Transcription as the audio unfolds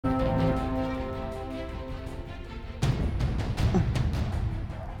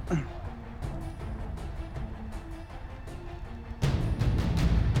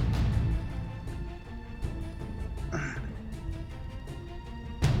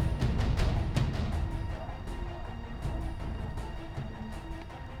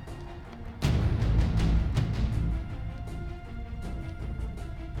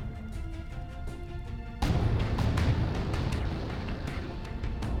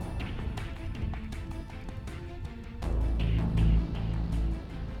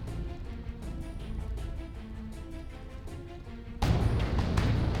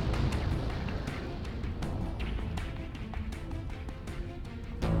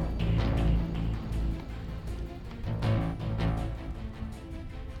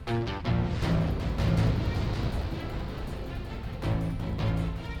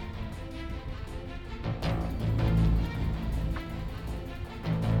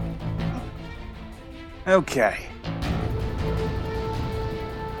Okay.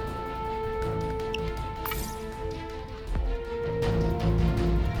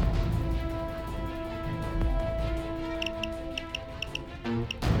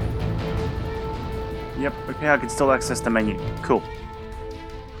 Yep, okay, I can still access the menu. Cool.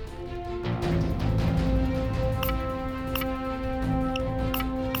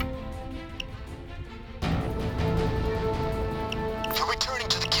 You're returning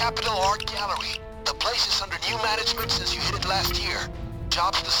to the Capitol Art Gallery. The place is under new management since you hit it last year.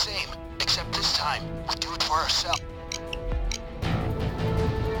 Job's the same, except this time, we do it for ourselves.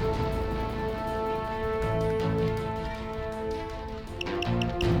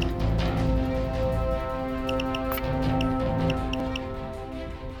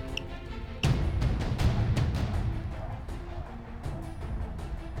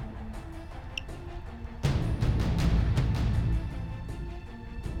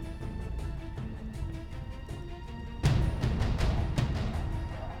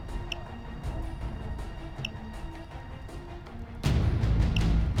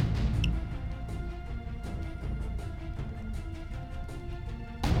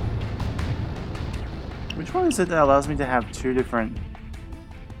 Which one is it that allows me to have two different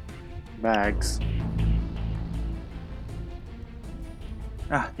bags?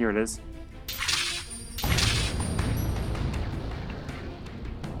 Ah, here it is.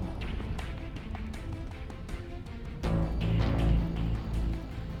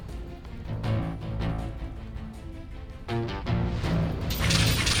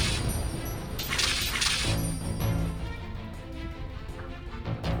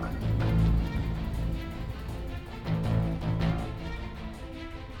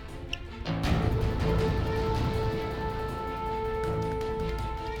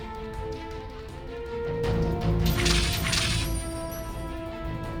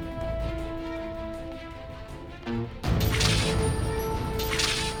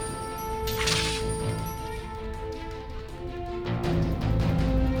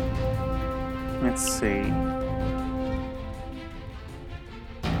 Let's see.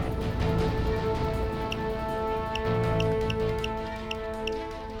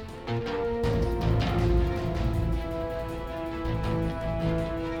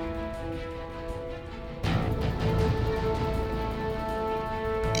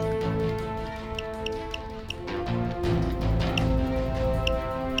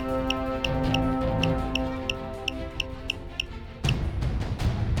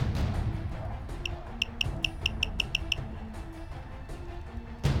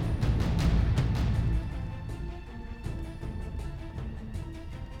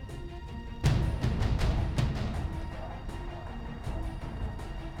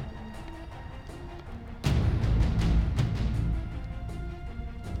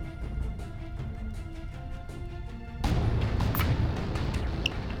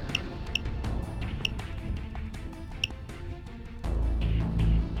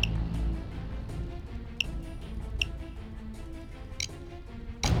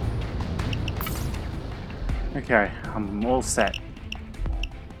 Okay, I'm all set.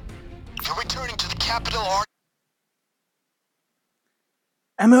 You're returning to the Capitol Art...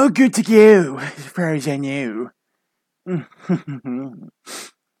 I'm all good to go, as far as I know. That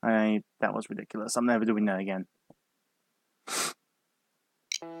was ridiculous. I'm never doing that again.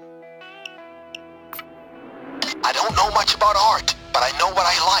 I don't know much about art, but I know what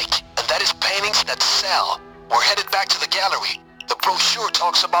I like, and that is paintings that sell. We're headed back to the gallery. The brochure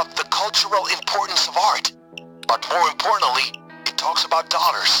talks about the cultural importance of art. But more importantly, it talks about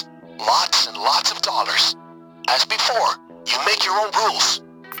dollars. Lots and lots of dollars. As before, you make your own rules.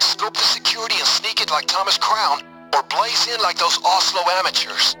 Scope the security and sneak it like Thomas Crown, or blaze in like those Oslo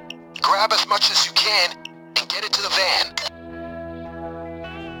amateurs. Grab as much as you can, and get it to the van.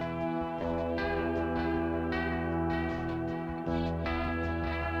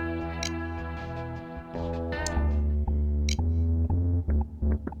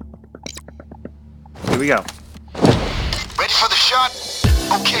 Here we go. Ready for the shot?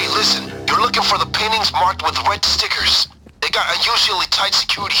 Okay, listen. You're looking for the paintings marked with red stickers. They got unusually tight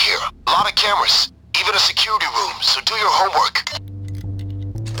security here. A lot of cameras. Even a security room, so do your homework.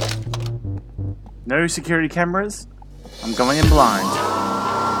 No security cameras? I'm going in blind.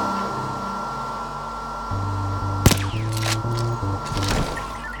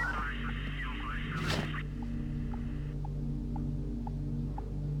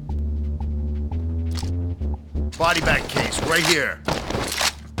 Body bag case, right here.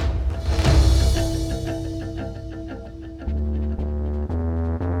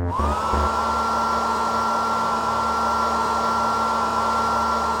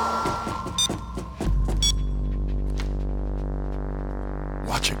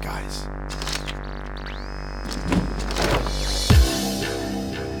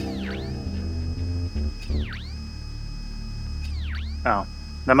 Oh,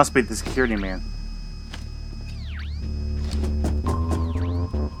 that must be the security man.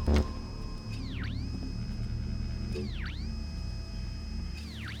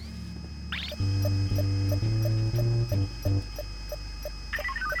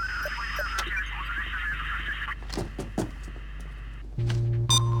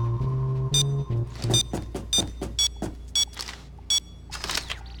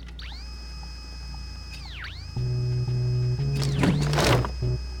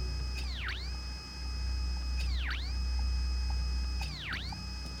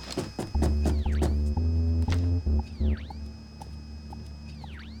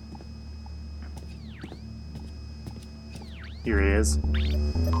 Here he is.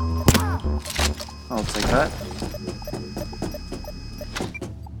 I'll take that.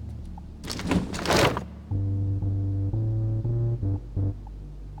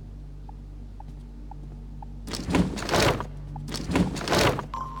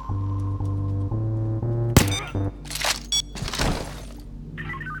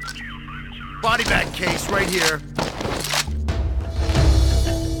 Body bag case right here.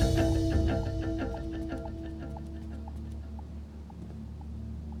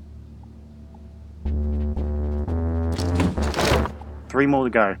 Three more to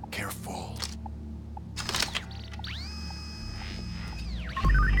go. Careful.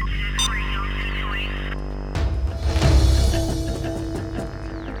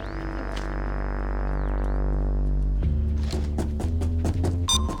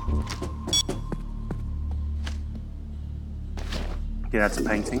 Yeah, that's a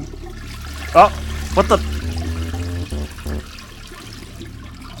painting. Oh, what the?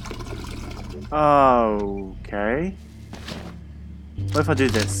 Okay. What if I do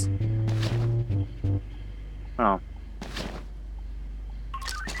this? Oh.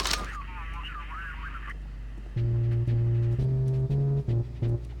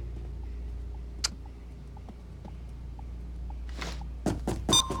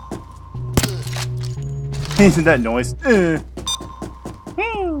 Isn't that noise?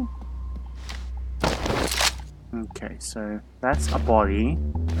 Okay, so that's a body.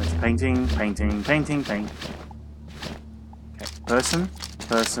 That's painting, painting, painting, paint. Okay, person,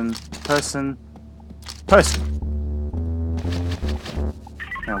 person, person, person.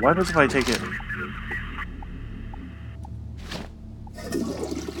 Now, what happens if I take it?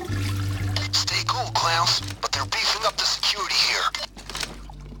 Stay cool, clowns, but they're beefing up the security here.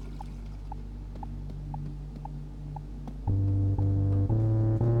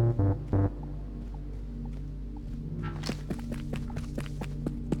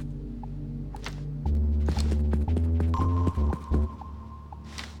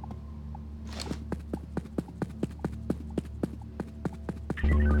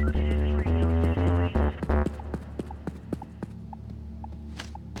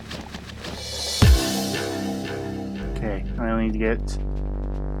 Okay, I only need to get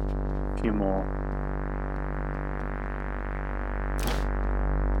a few more.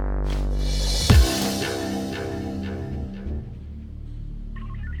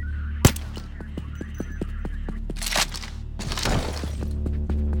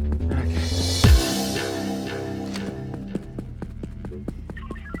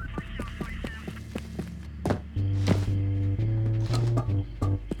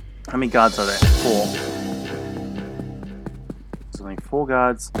 How many guards are there? 4. There's only 4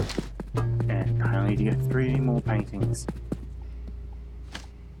 guards, and I only need to get 3 more paintings.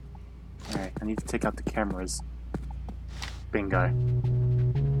 Alright, I need to take out the cameras. Bingo.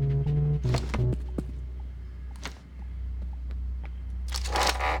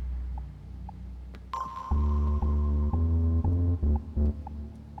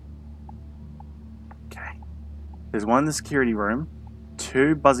 Okay. There's one in the security room,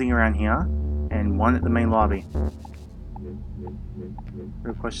 2 buzzing around here, and 1 at the main lobby.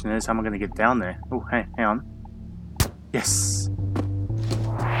 The question is, how am I going to get down there? Oh, hey, hang on. Yes!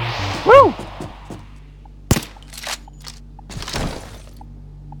 Woo!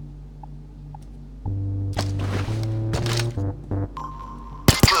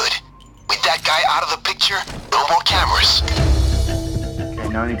 Good. With that guy out of the picture, no more cameras. Okay,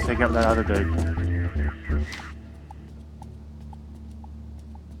 now I need to take out that other dude.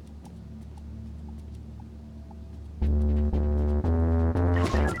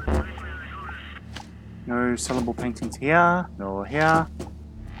 No sellable paintings here, nor here.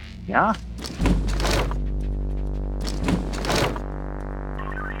 Yeah?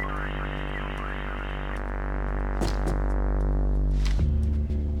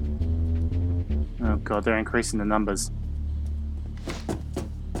 Oh god, they're increasing the numbers.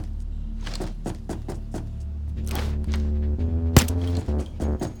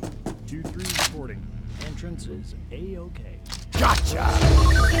 Evidence is A-OK. Gotcha!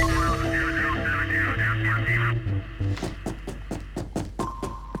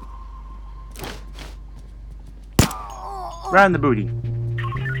 Round the booty.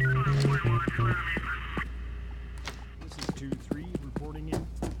 This is 2-3 reporting in.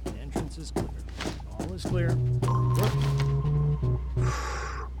 Entrance is clear. All is clear.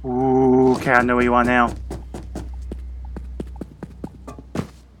 Ooh, okay, I know where you are now.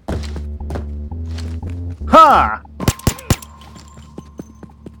 Ha!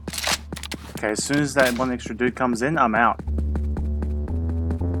 Okay, as soon as that one extra dude comes in, I'm out.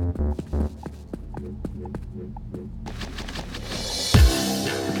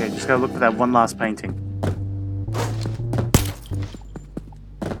 Okay, just gotta look for that one last painting.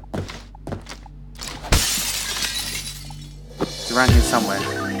 It's around here somewhere.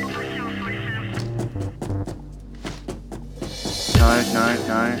 No, no,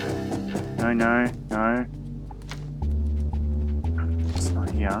 no. No, no, no. It's not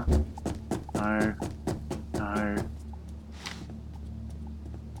here. No. No.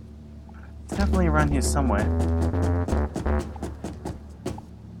 It's definitely around here somewhere.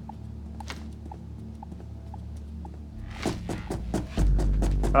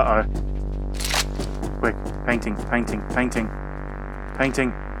 Uh-oh. Quick. Painting, painting, painting.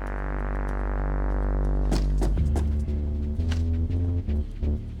 Painting.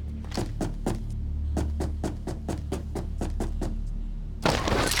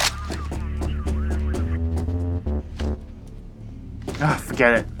 Ah,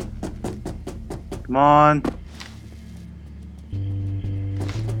 forget it. Come on. 2-3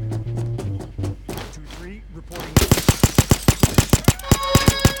 reporting.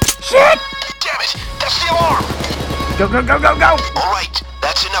 Shit! Damn it! That's the alarm! Go, go, go, go, go! Alright,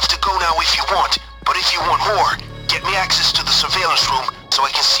 that's enough to go now if you want. But if you want more, get me access to the surveillance room so I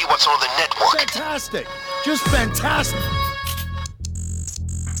can see what's on the network. Fantastic! Just fantastic!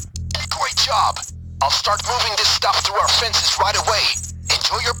 Great job. I'll start moving this stuff through our fences right away.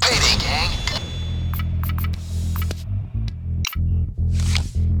 Enjoy your payday, gang.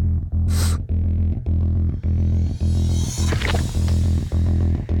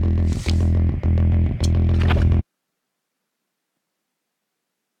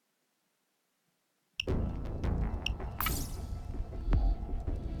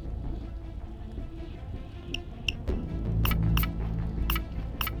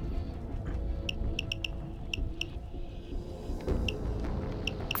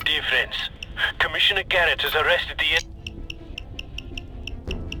 Dear friends, Commissioner Garrett has arrested the...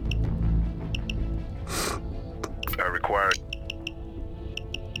 I require...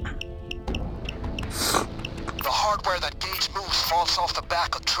 The hardware that Gage moves falls off the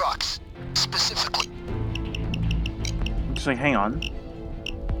back of trucks. Specifically. Actually, hang on.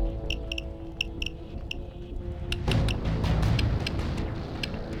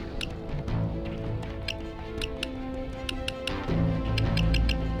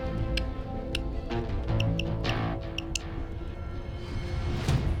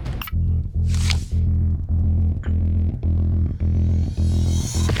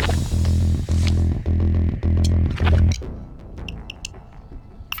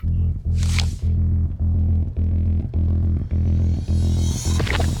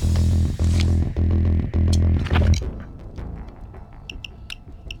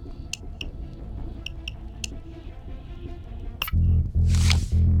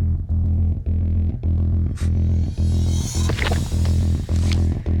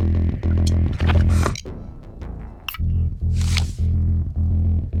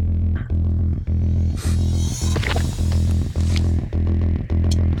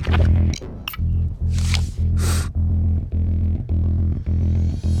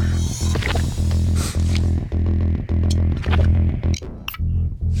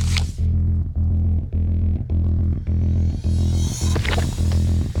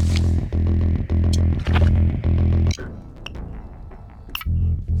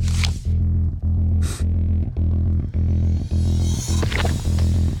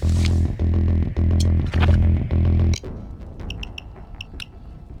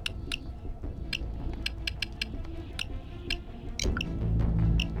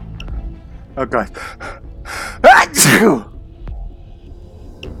 Oh god. Achoo!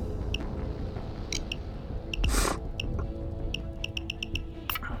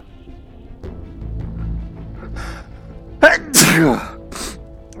 Achoo!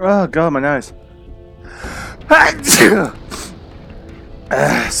 Oh god, my nose. Achoo!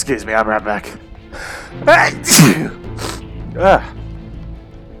 Excuse me, I'll be right back. Achoo!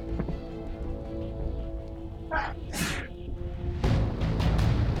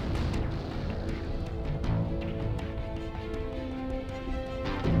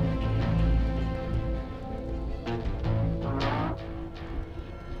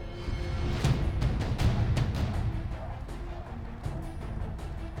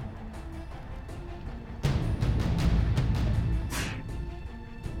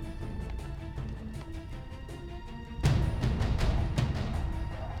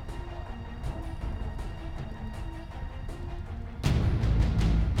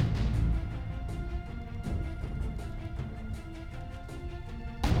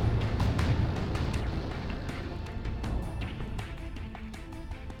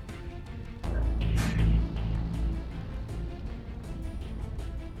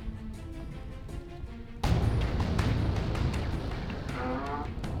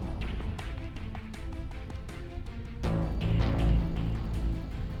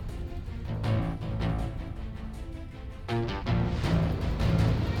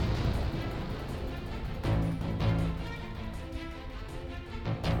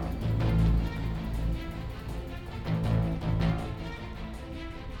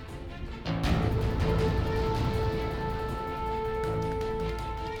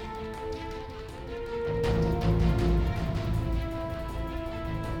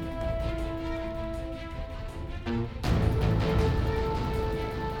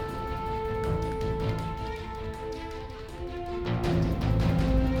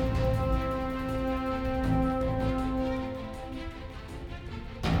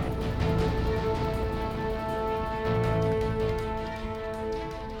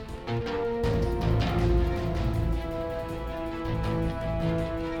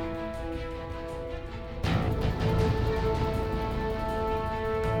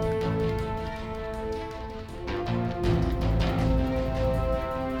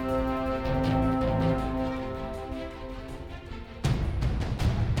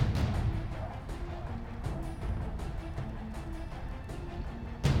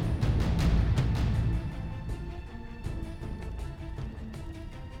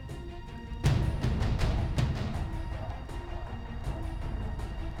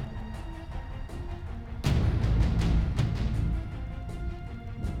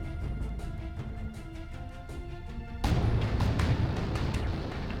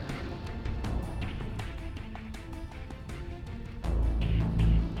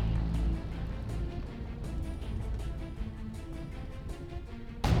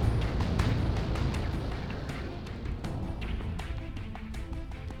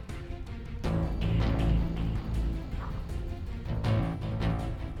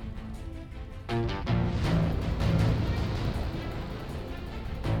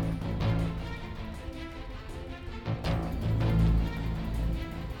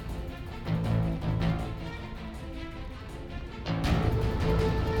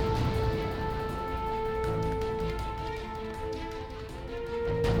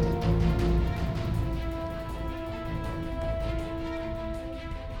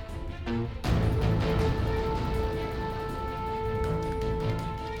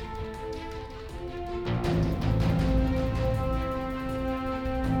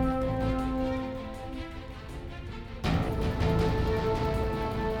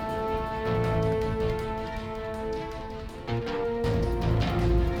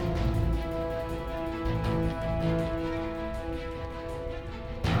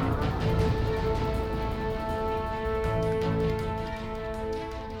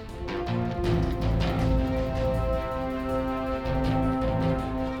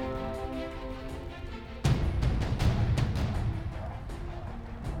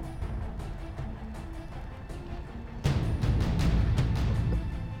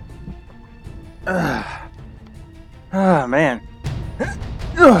 Ah, man.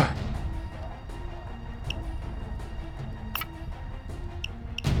 Ugh.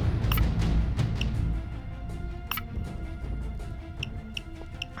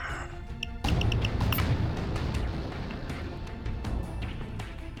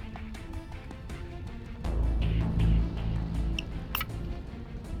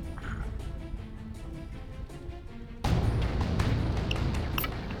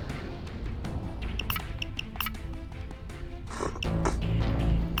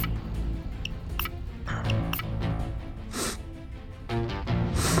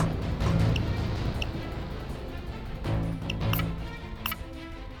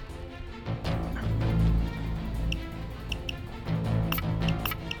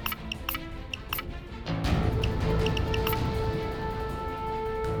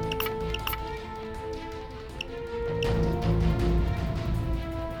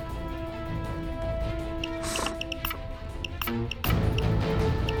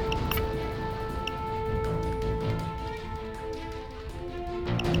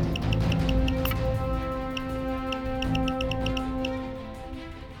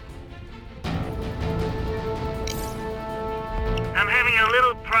 I'm having a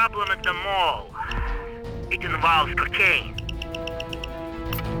little problem at the mall. It involves cocaine.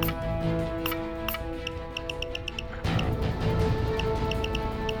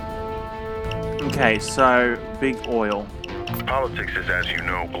 Okay, so big oil. Politics is, as you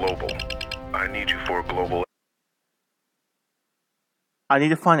know, global. I need you for a global. I need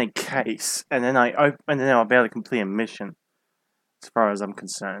to find a case, and then I'll be able to complete a mission. As far as I'm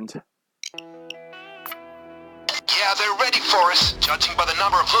concerned. Yeah, they're ready for us, judging by the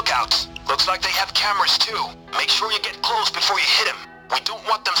number of lookouts. Looks like they have cameras too. Make sure you get close before you hit them. We don't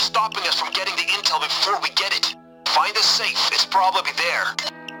want them stopping us from getting the intel before we get it. Find a safe, it's probably there.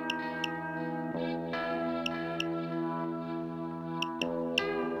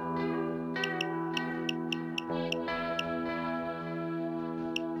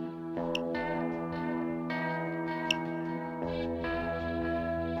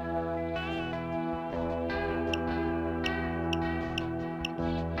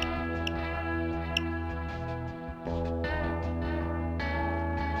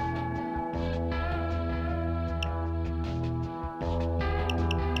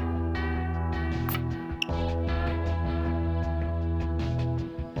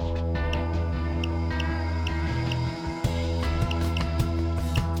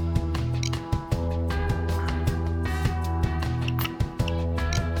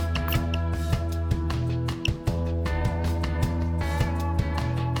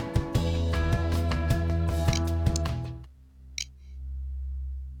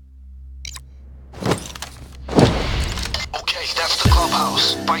 That's the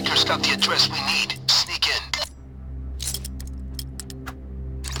clubhouse. Biker's got the address we need. Sneak in.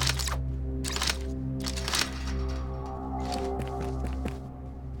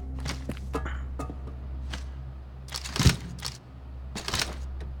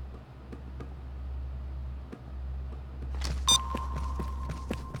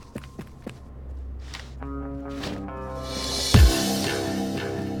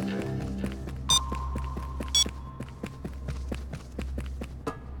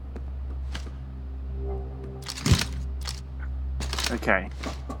 Okay.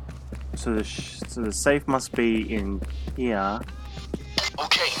 So the safe must be in here.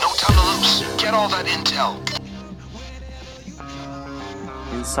 Okay, no time to lose. Get all that intel.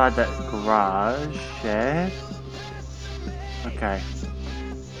 Inside that garage shed. Okay.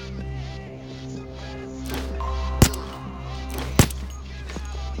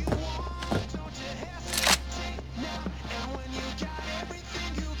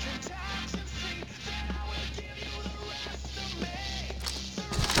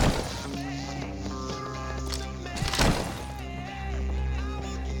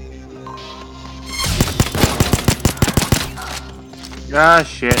 Ah,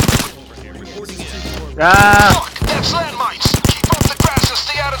 shit. Ah! Look, that's landmines. Keep off the grass and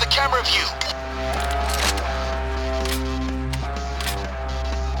stay out of the camera view.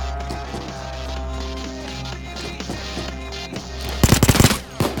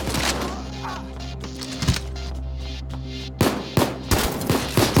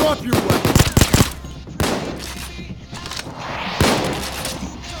 Drop your weapon.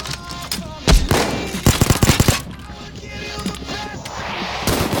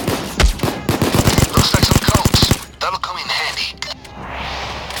 Looks like some codes. That'll come in handy.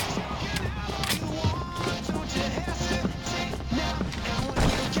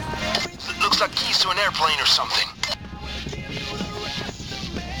 Looks like keys to an airplane or something.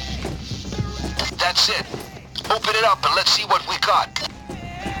 That's it. Open it up and let's see what we got.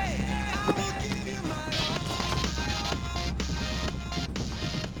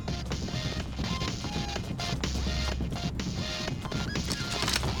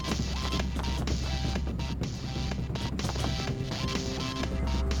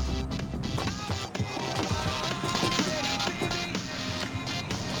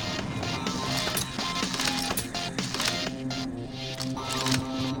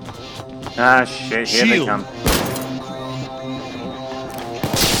 Ah, shit. Here they come.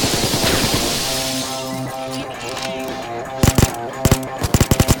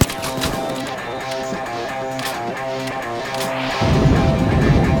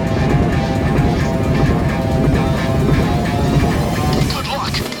 Good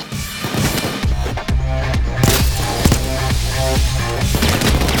luck.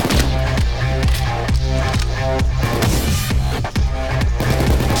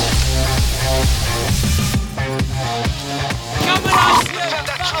 Defend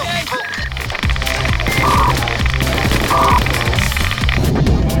that truck, people.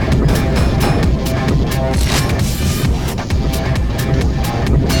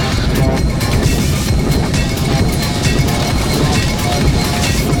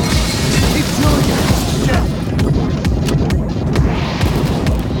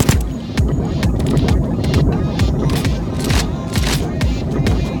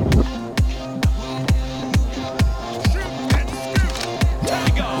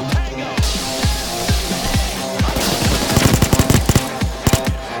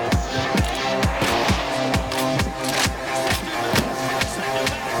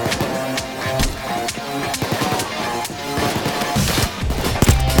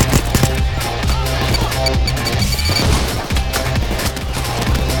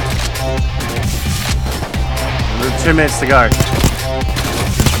 There's 2 minutes to go.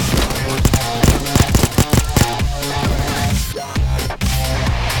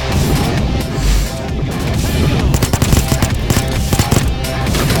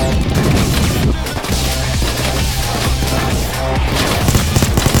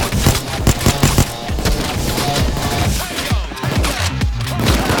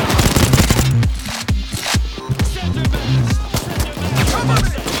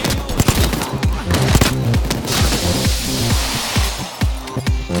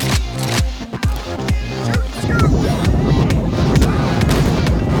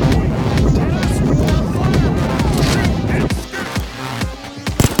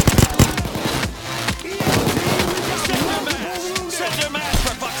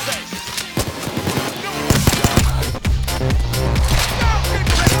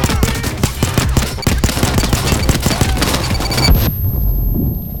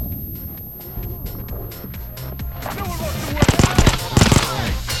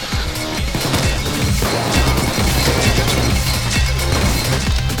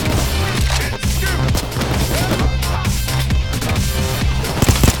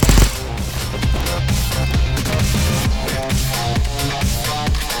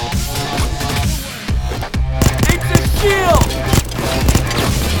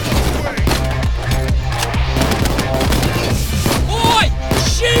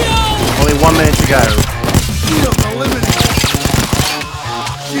 Only 1 minute to go. Shield eliminated.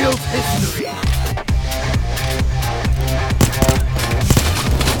 Shield history.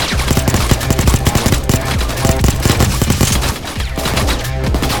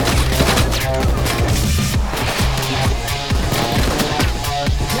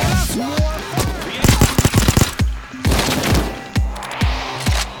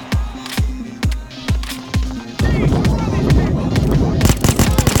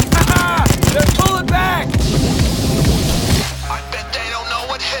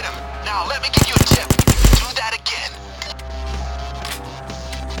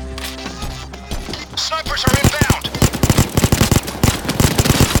 Snipers are inbound!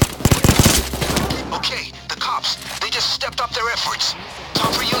 Okay, the cops, they just stepped up their efforts.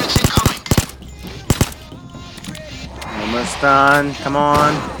 Time for units incoming. Almost done. Come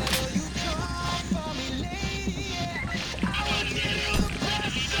on.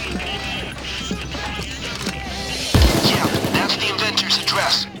 Yeah, that's the inventor's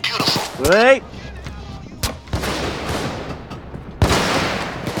address. Beautiful. Wait.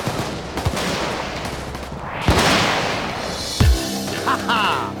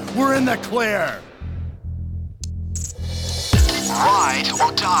 We're in the clear. Ride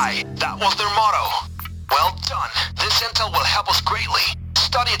or die. That was their motto. Well done. This intel will help us greatly.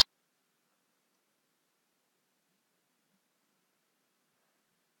 Study it.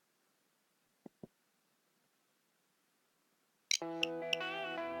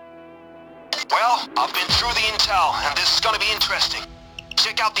 Well, I've been through the intel, and this is gonna be interesting.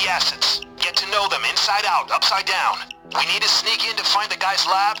 Check out the assets. Get to know them inside out, upside down. We need to sneak in to find the guy's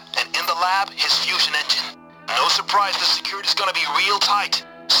lab, and in the lab, his fusion engine. No surprise the security's gonna be real tight,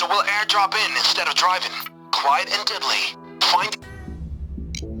 so we'll airdrop in instead of driving. Quiet and deadly. Find...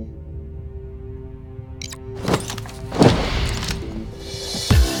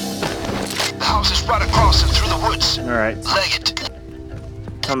 The house is right across and through the woods. Alright. Leg it.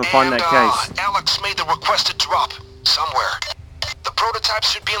 Time to find that case. Alex made the requested drop somewhere. The prototype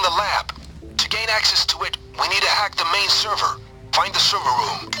should be in the lab. To gain access to it, we need to hack the main server. Find the server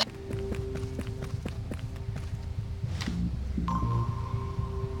room.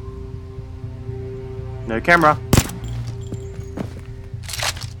 No camera.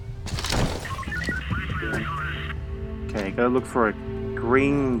 Okay, go look for a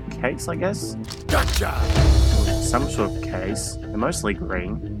green case, I guess? Gotcha. Some sort of case. They're mostly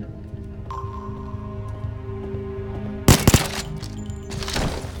green.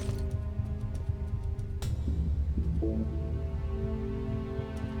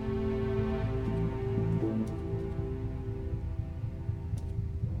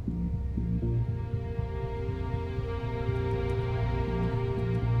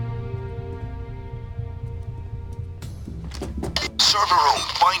 Server room,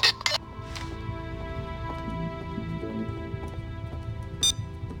 find it.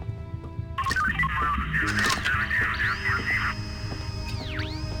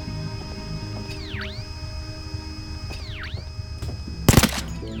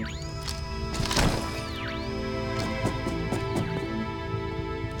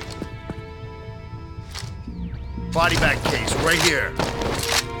 Body bag case right here.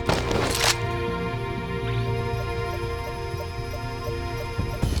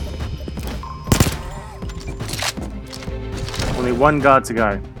 Only one guard to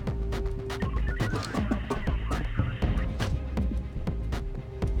go.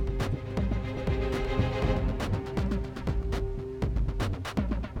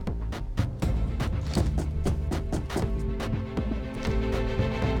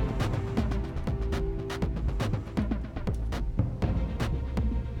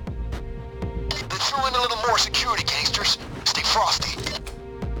 They threw in a little more security, gangsters. Stay frosty.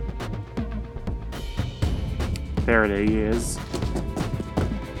 There it is.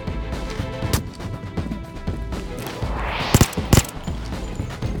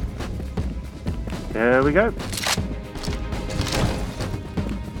 There we go.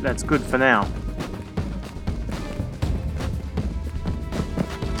 That's good for now.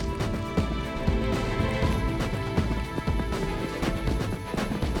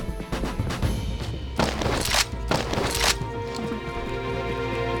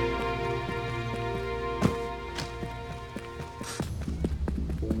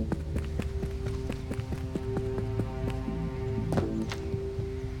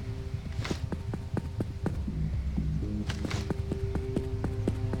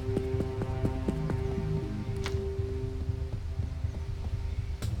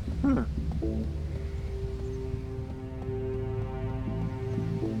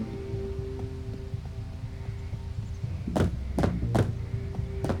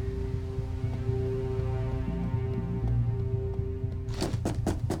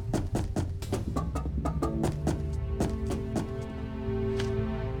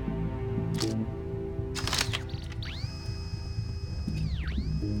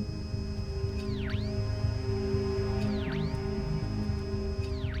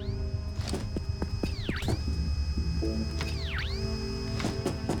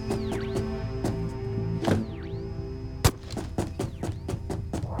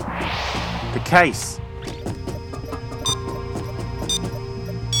 The case.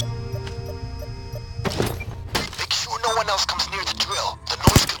 Make sure no one else comes near the drill. The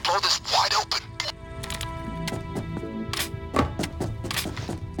noise could blow this wide open.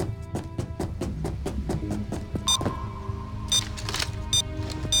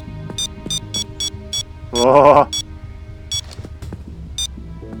 Oh.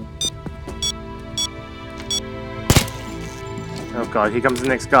 Oh god, here comes the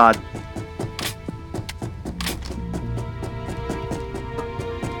next guard.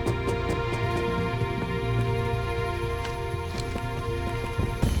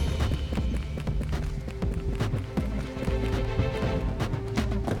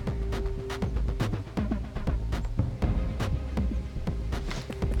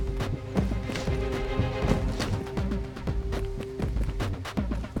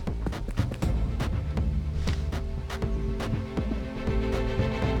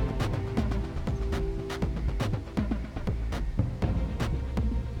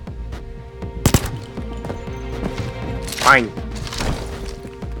 Fine.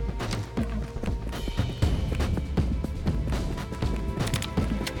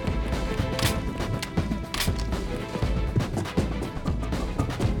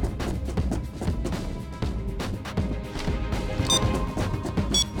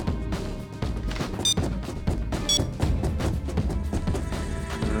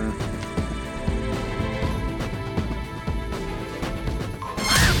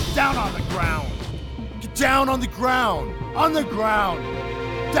 Down on the ground! Get down on the ground! On the ground!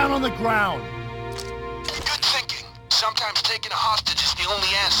 Down on the ground! Good thinking. Sometimes taking a hostage is the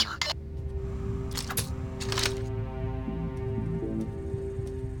only answer.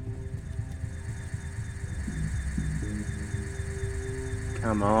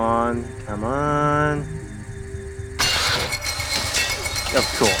 Come on, come on. Of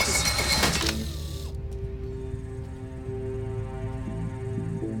course.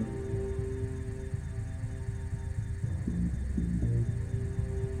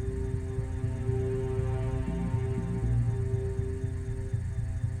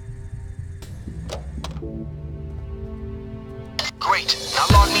 Great. Now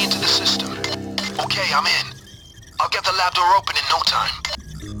log me into the system. Okay, I'm in. I'll get the lab door open in no time.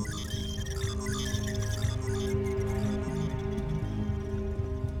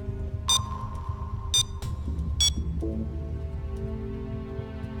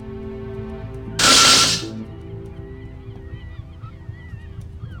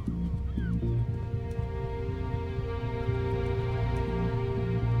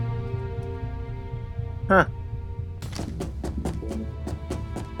 Huh.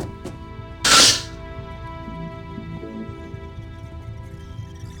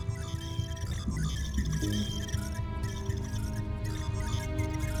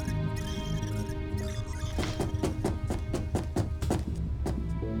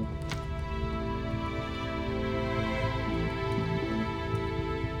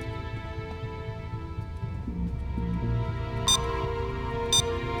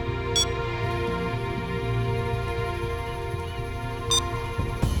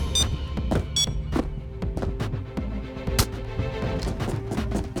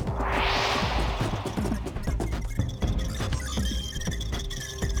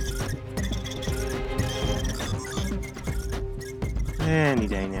 Any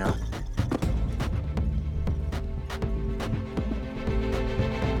day now.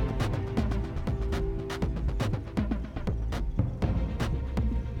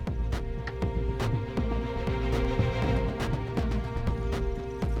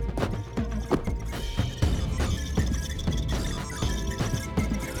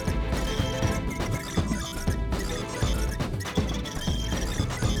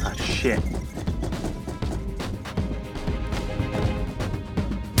 Ah, shit.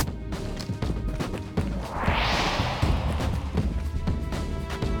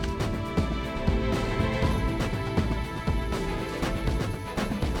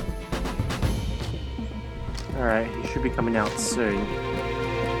 Alright, he should be coming out soon.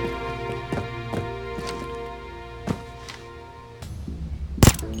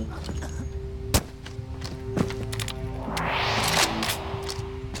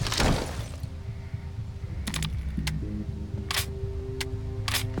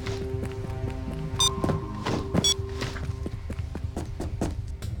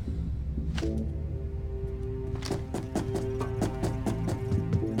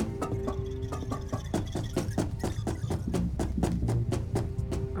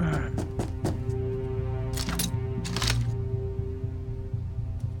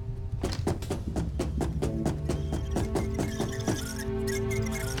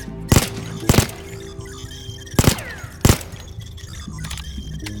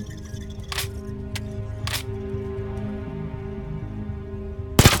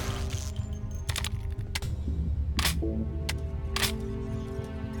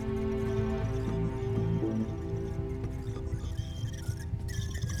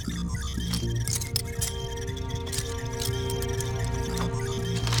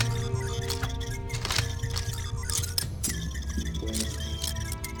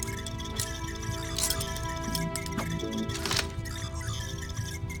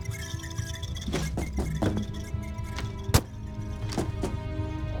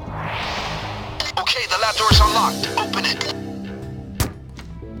 Okay, the lab door's unlocked. Open it.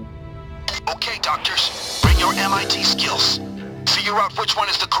 Okay, doctors. Bring your MIT skills. Figure out which one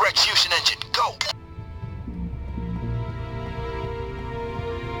is the correct fusion engine. Go!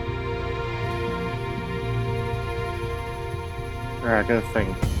 Alright, I gotta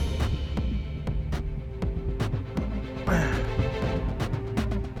think.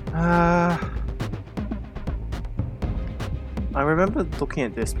 I remember looking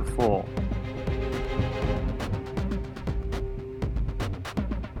at this before.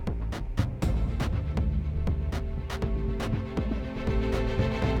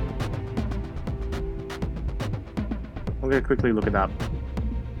 I'm gonna quickly look it up.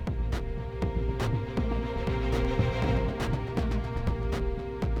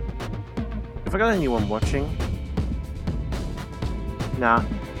 Have I got anyone watching? Nah.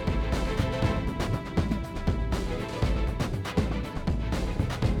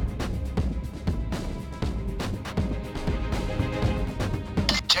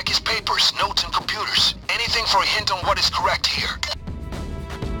 Check his papers, notes, and computers. Anything for a hint on what is correct here.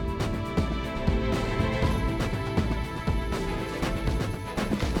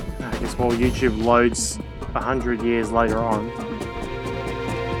 I guess while YouTube loads 100 years later on.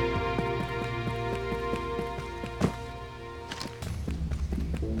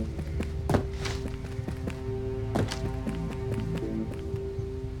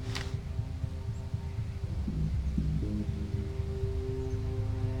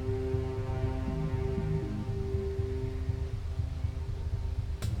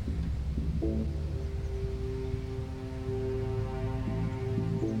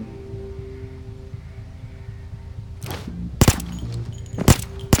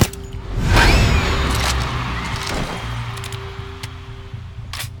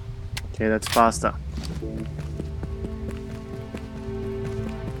 Okay, that's faster.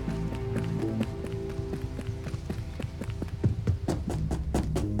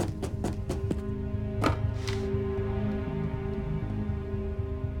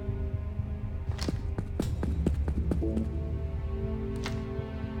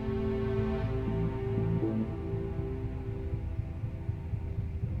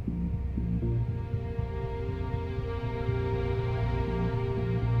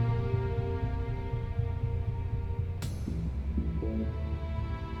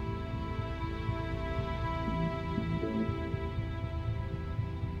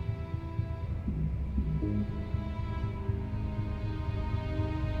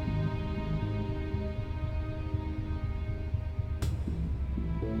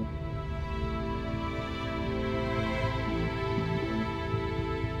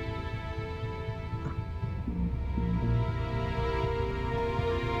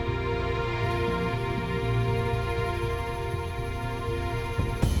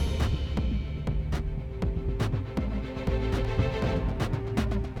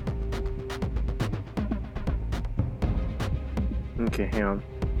 Okay, hang on.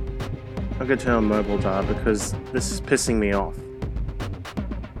 I'm gonna turn on mobile data because this is pissing me off.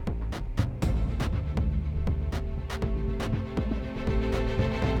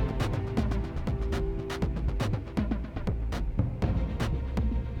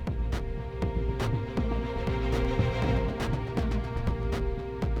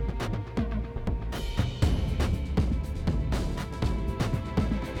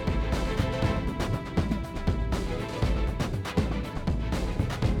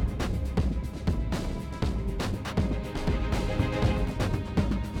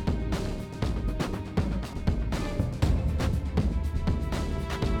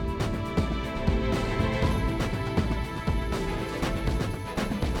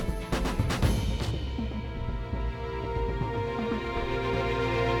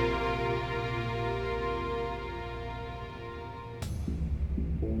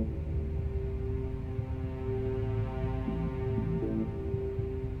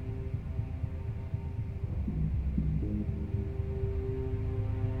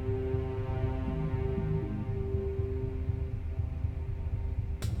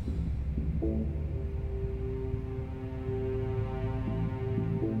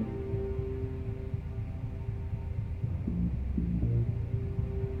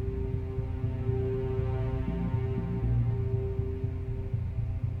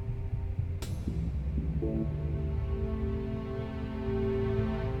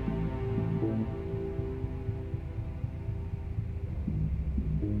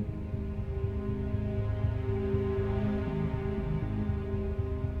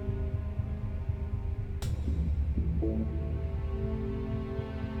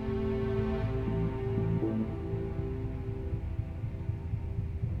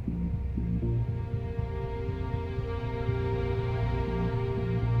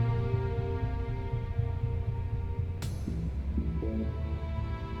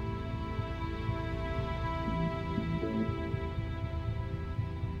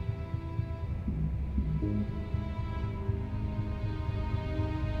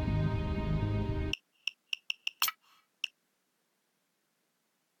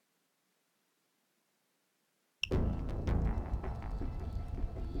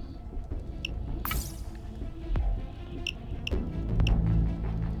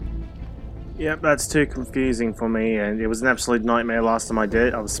 Yep, that's too confusing for me, and it was an absolute nightmare last time I did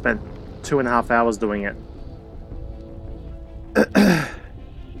it. I was spent 2.5 hours doing it.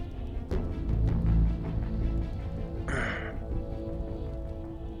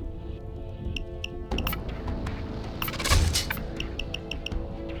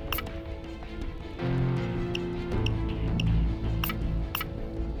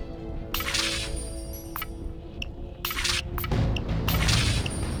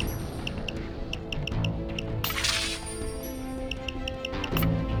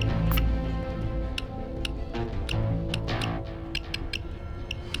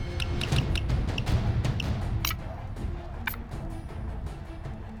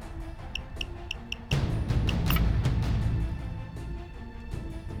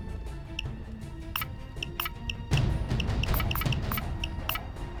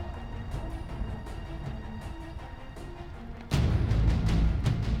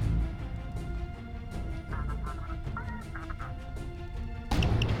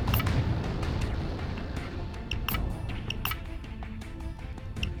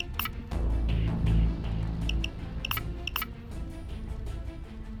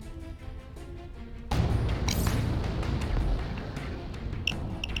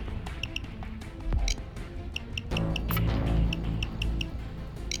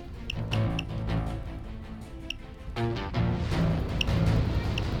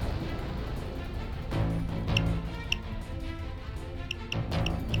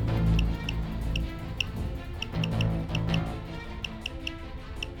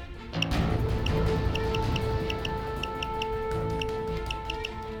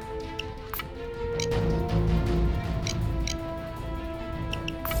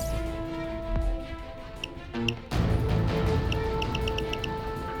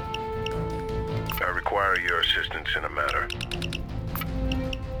 I require your assistance in a matter.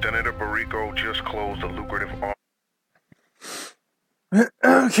 Senator Barrico just closed a lucrative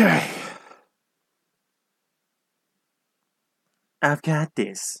Okay. I've got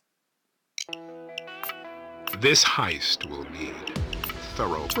this. This heist will need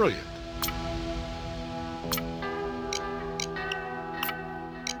thorough brilliance.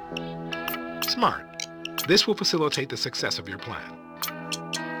 Smart. This will facilitate the success of your plan.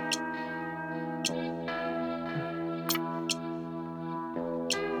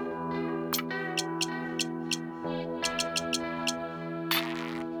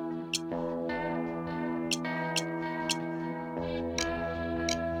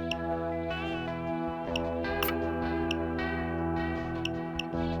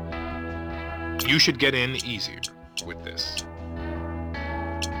 You should get in easier with this.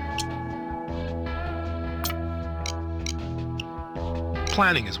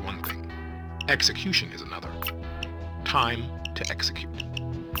 Planning is one thing. Execution is another. Time to execute.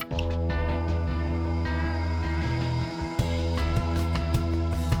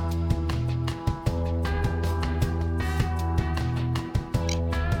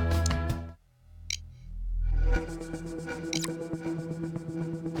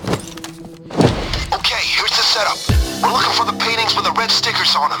 We're looking for the paintings with the red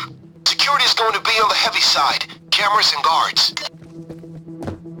stickers on them. Security is going to be on the heavy side. Cameras and guards.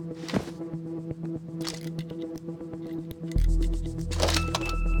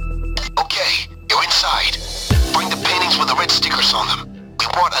 Okay, you're inside. Bring the paintings with the red stickers on them. We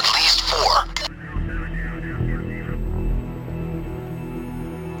want at least 4.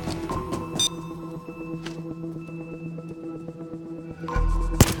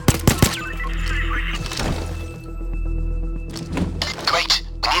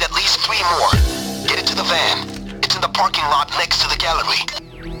 More. Get into the van. It's in the parking lot next to the gallery.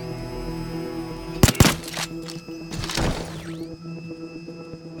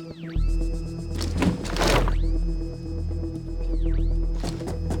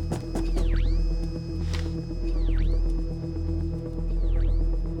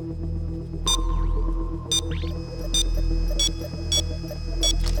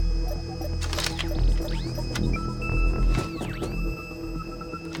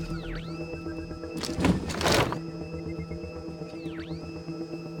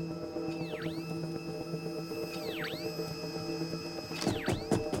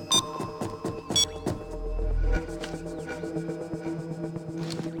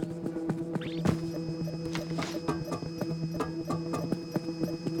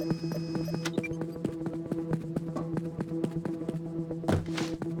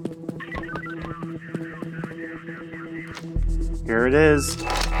 Here it is.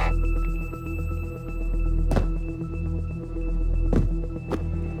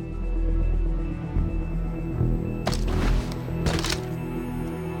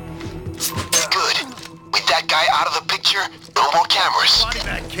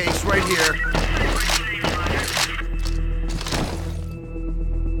 right here.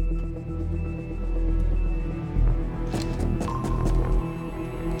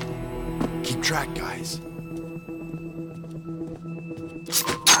 Keep track, guys.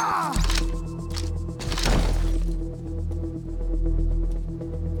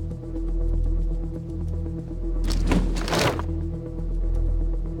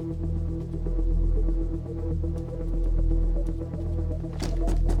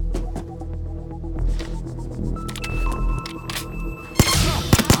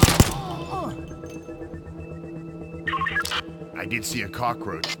 I did see a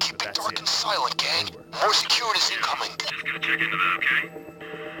cockroach, Keep but it that's dark it. and silent, gang. More security's incoming. Just gonna check into that, okay?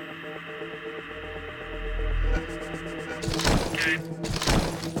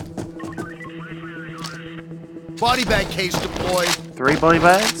 Body bag case deployed. 3 body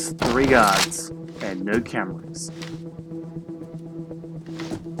bags, 3 guards, and no cameras.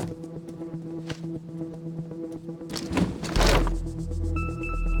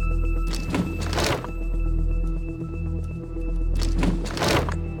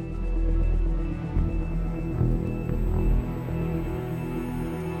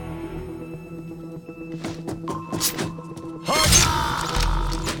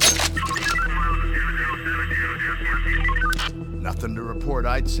 Nothing to report,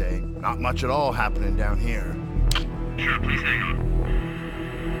 I'd say. Not much at all happening down here. Sure, please hang on.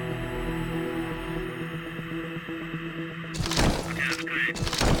 Okay, that's great.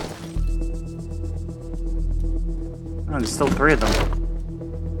 Oh, there's still 3 of them.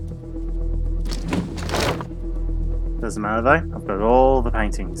 Doesn't matter though, I've got all the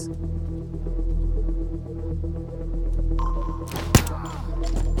paintings.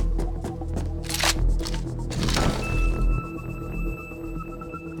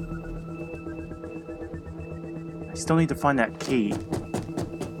 I still need to find that key.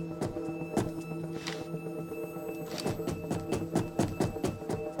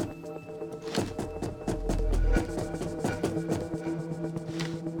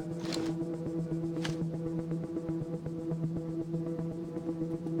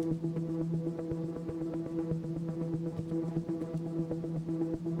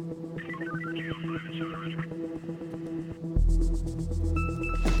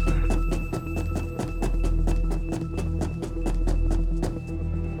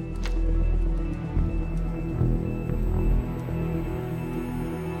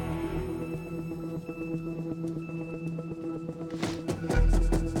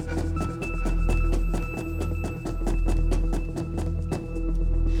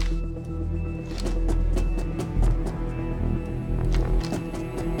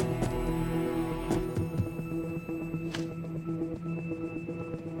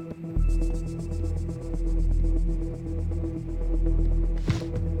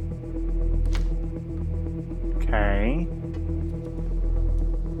 Okay.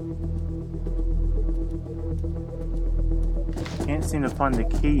 Can't seem to find the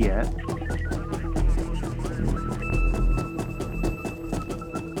key yet.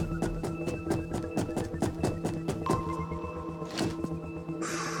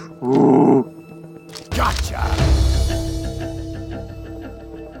 Ooh. Gotcha!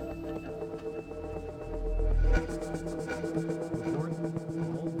 Report.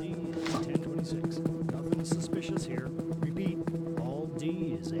 All D is 1026. Nothing suspicious here. Repeat. All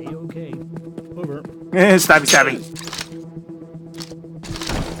D is A-OK. Over. Stabby, stabby.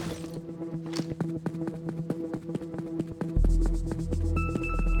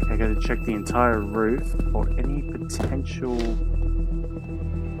 Okay, I gotta check the entire roof for any potential.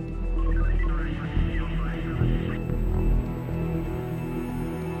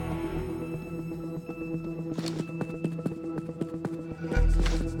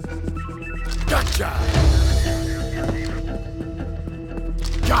 Gotcha!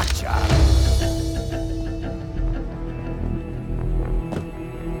 Gotcha!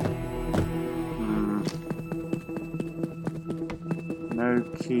 No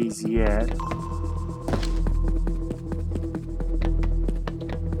keys yet.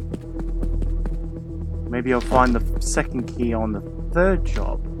 Maybe I'll find the second key on the third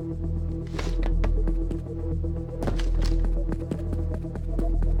job.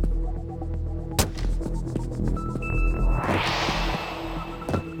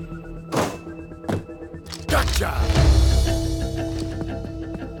 Gotcha!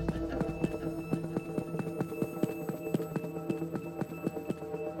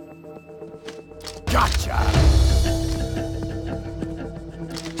 Gotcha!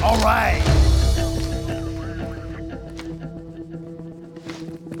 All right!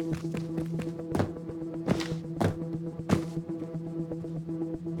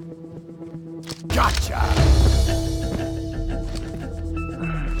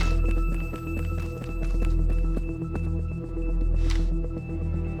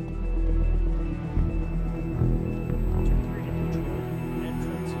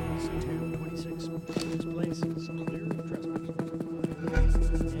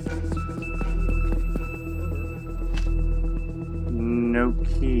 no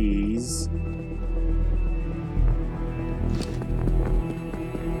keys.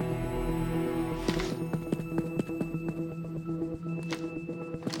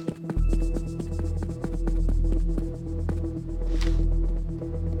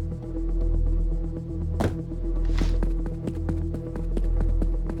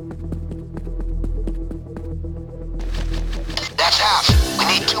 That's half. We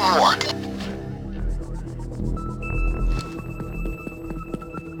need 2 more.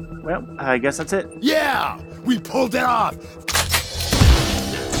 Well, I guess that's it. Yeah! We pulled it off!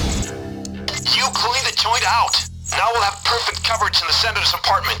 You clean the joint out. Now we'll have perfect coverage in the senator's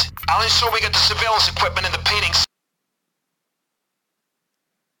apartment. I'll ensure we get the surveillance equipment and the paintings.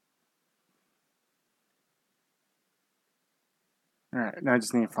 Alright, now I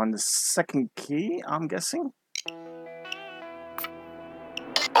just need to find the second key, I'm guessing.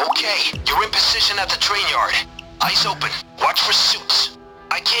 Okay, you're in position at the train yard. Eyes open. Watch for suits.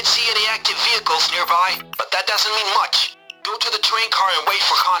 I can't see any active vehicles nearby, but that doesn't mean much. Go to the train car and wait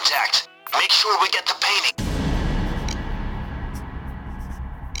for contact. Make sure we get the painting.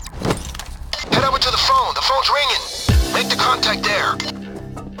 Head over to the phone. The phone's ringing. Make the contact there.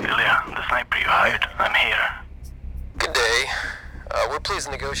 Ilya, the sniper you hired, I'm here. Good day. We're pleased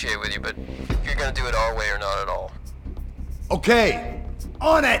to negotiate with you, but you're gonna do it our way or not at all. Okay!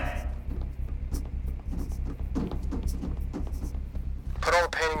 On it! Put all the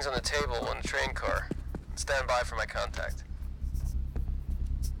paintings on the table in the train car. Stand by for my contact.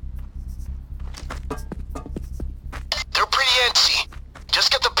 They're pretty antsy.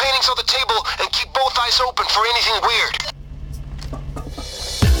 Just get the paintings on the table and keep both eyes open for anything weird.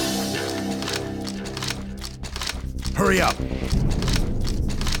 Hurry up!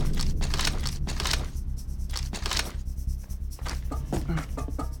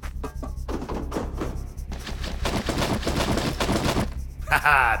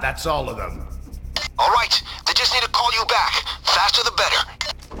 Haha, that's all of them. All right, they just need to call you back. Faster the better.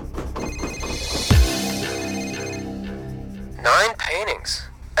 9 paintings.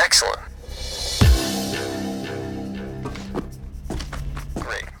 Excellent.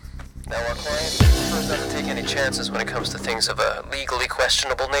 Great. Now our client prefers not to take any chances when it comes to things of a legally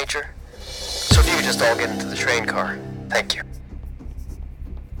questionable nature. So if you could just all get into the train car. Thank you.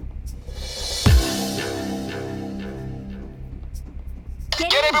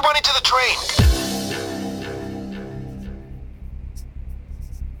 Get everyone into the train.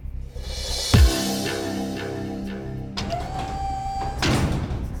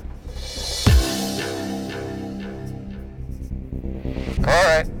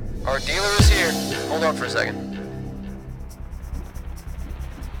 Alright, our dealer is here. Hold on for a second.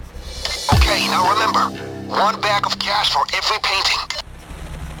 Okay, now remember, 1 bag of cash for every painting.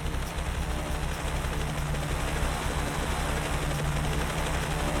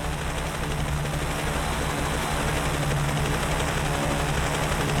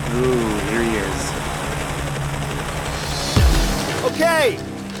 Ooh, here he is. Okay!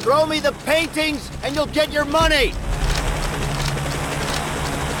 Throw me the paintings and you'll get your money!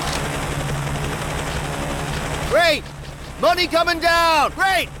 Great! Money coming down!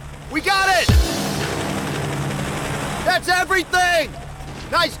 Great! We got it! That's everything!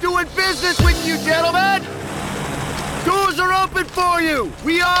 Nice doing business with you, gentlemen! Doors are open for you!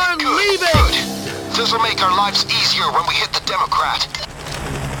 We are leaving! Good. This'll make our lives easier when we hit the Democrat.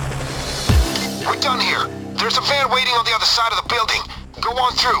 We're done here. There's a van waiting on the other side of the building. Go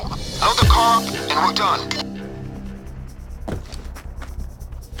on through. Load the car up, and we're done.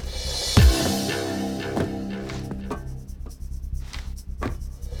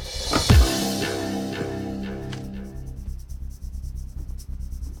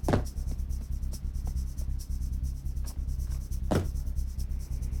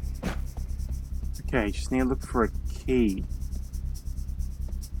 Okay, just need to look for a key.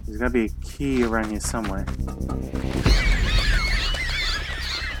 There's gotta be a key around here somewhere.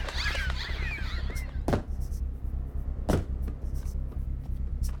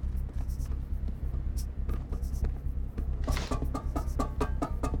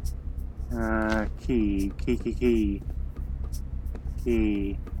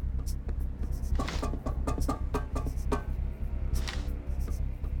 Key.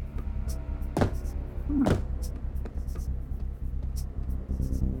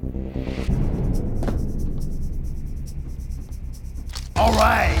 All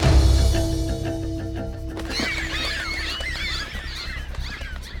right!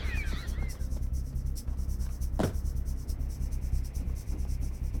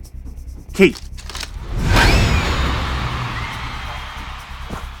 Key.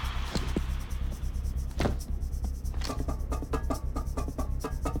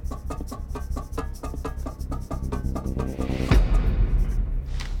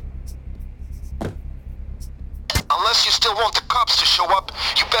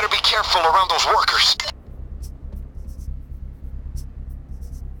 better be careful around those workers.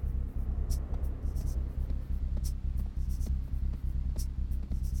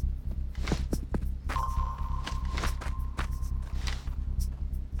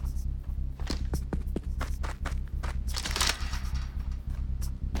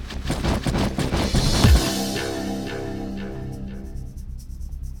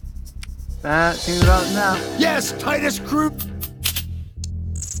 That seems about now. Yes, Titus Group.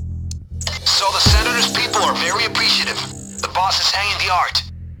 So the Senator's people are very appreciative. The boss is hanging the art.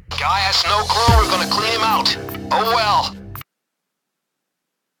 Guy has no clue we're gonna clean him out. Oh well.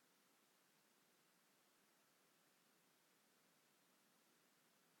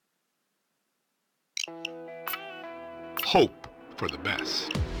 Hope for the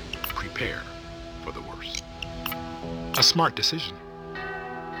best. Prepare for the worst. A smart decision.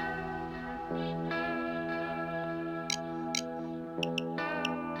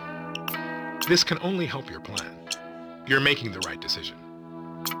 This can only help your plan. You're making the right decision.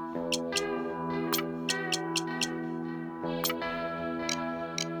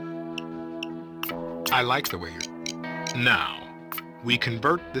 I like the way you're... Now, we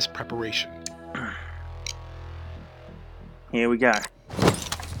convert this preparation. Here we go.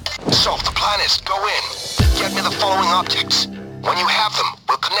 So, the plan is, go in. Get me the following objects. When you have them,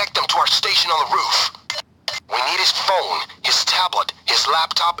 we'll connect them to our station on the roof. We need his phone, his tablet, his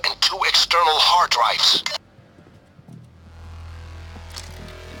laptop, and 2 external hard drives.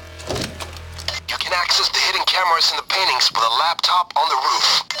 You can access the hidden cameras in the paintings with a laptop on the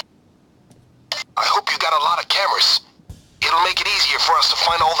roof. I hope you got a lot of cameras. It'll make it easier for us to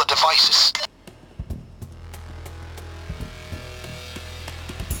find all the devices.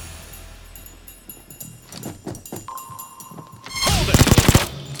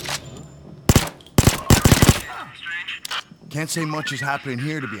 Can't say much is happening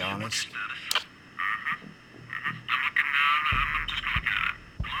here, to be honest.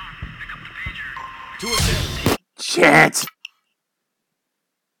 Shit!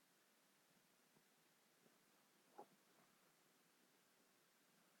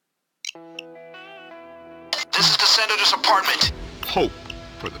 This is the Senator's apartment. Hope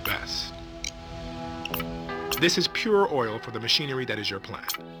for the best. This is pure oil for the machinery that is your plan.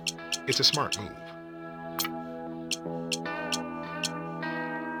 It's a smart move.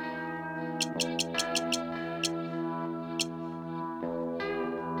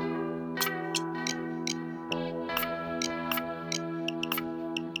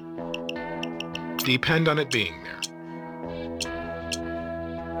 Depend on it being there.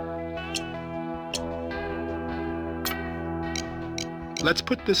 Let's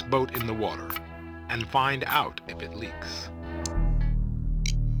put this boat in the water and find out if it leaks.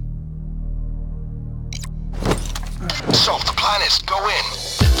 So, the plan is, go in.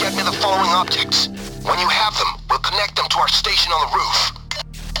 Get me the following objects. When you have them, we'll connect them to our station on the roof.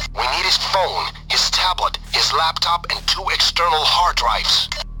 We need his phone, his tablet, his laptop, and 2 external hard drives.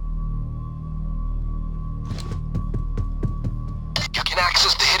 You can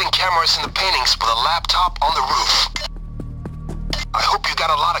access the hidden cameras in the paintings with a laptop on the roof. I hope you got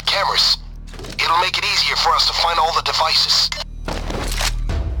a lot of cameras. It'll make it easier for us to find all the devices.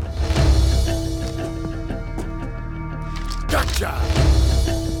 Gotcha!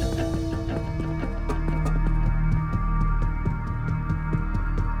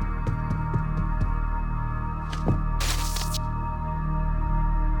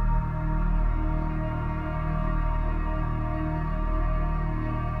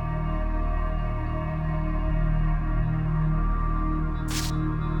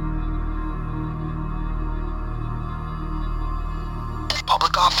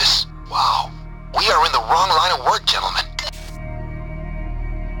 Public office. Wow. We are in the wrong line of work, gentlemen.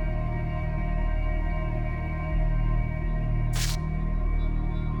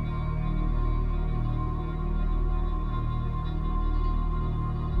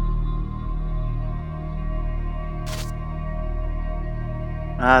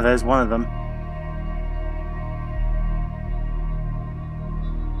 Ah, there's one of them.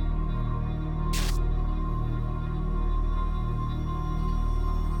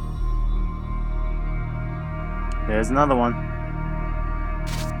 There's another one.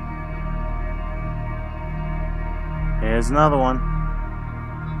 There's another one.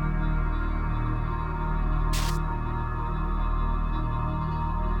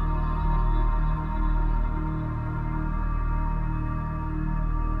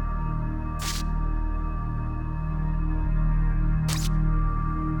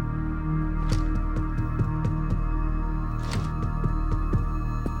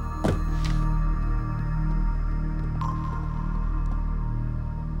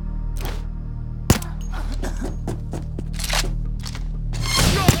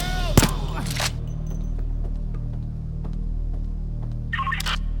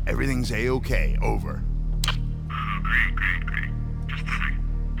 is A-OK. Over. Great. Just a second.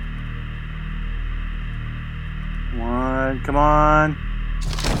 Come on.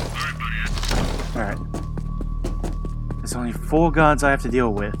 Alright, buddy. Alright. There's only 4 guards I have to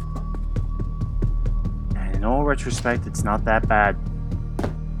deal with. And in all retrospect, it's not that bad.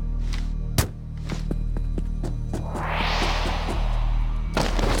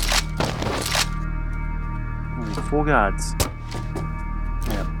 Only 4 guards.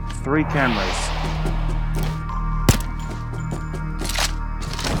 Yeah, 3 cameras.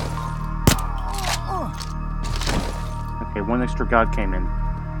 Okay, 1 extra guard came in.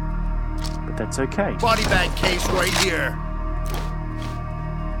 But that's okay. Body bag case right here.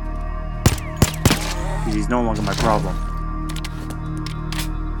 He's no longer my problem.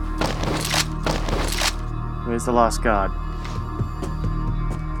 Where's the last guard?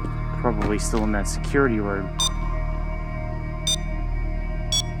 Probably still in that security room.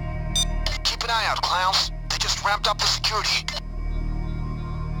 Keep an eye out, clowns. They just ramped up the security.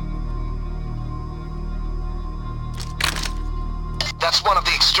 That's one of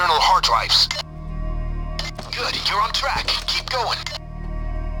the external hard drives. Good, you're on track. Keep going.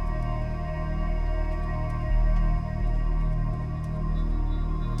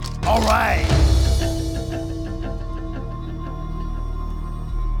 All right.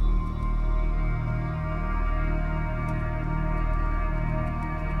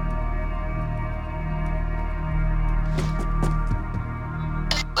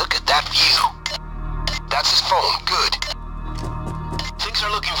 Look at that view. That's his phone. Good. Things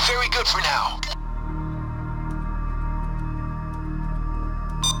are looking very good for now.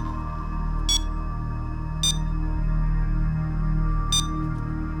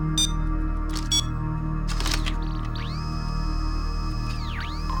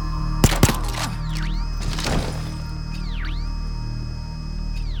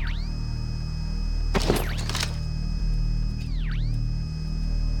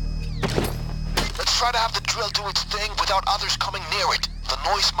 Let's try to have the drill do its thing without others coming near it. The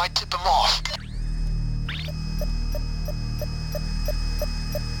noise might tip him off.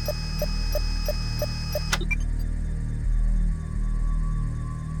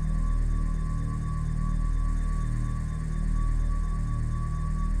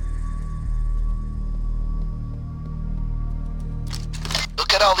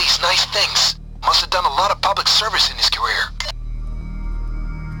 Look at all these nice things. Must have done a lot of public service in his career.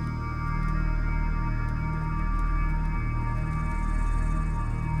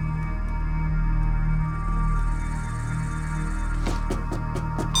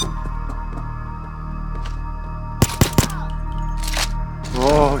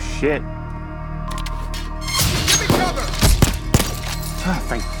 Oh shit. Give me cover. Ah,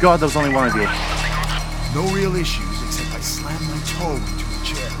 thank God there was only one of you. No real issues except I slammed my toe into a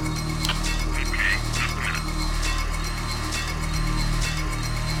chair.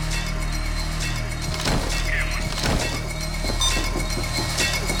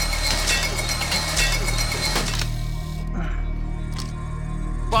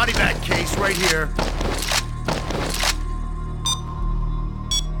 Body bag case right here.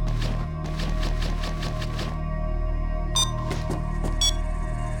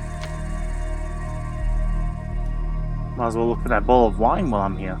 Might as well look for that bowl of wine while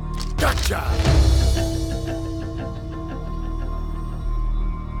I'm here. Gotcha.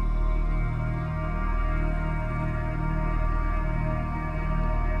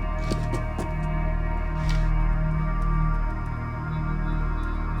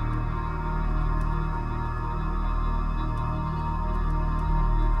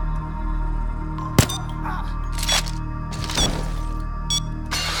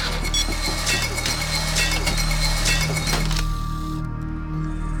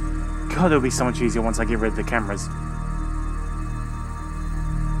 God, it'll be so much easier once I get rid of the cameras.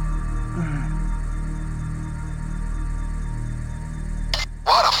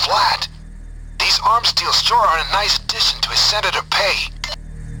 What a flat! These arms deals sure are a nice addition to his senator pay.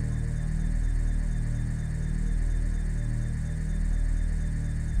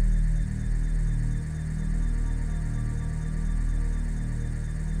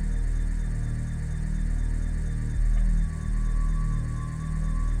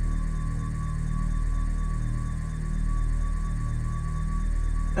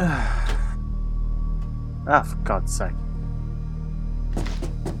 Ah, for God's sake.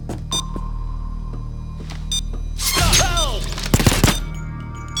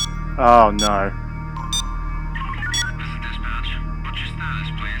 Oh no. This is dispatch. What's your status,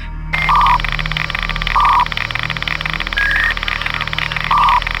 please?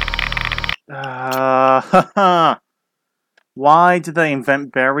 Haha. Why did they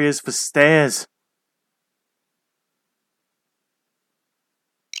invent barriers for stairs?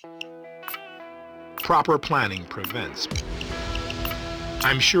 Proper planning prevents.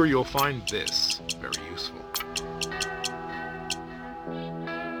 I'm sure you'll find this very useful.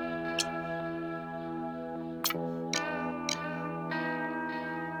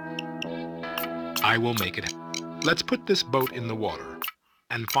 I will make it. Let's put this boat in the water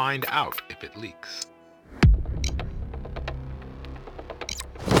and find out if it leaks.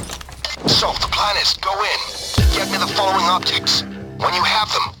 So, the plan is, go in. Get me the following objects. When you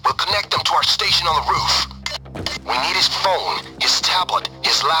have them, we'll connect them to our station on the roof. We need his phone, his tablet,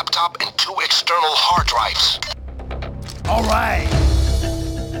 his laptop, and 2 external hard drives. All right.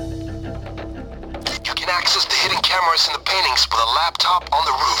 You can access the hidden cameras in the paintings with a laptop on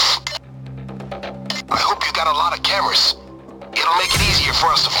the roof. I hope you got a lot of cameras. It'll make it easier for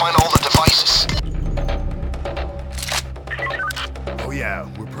us to find all the devices. Oh yeah,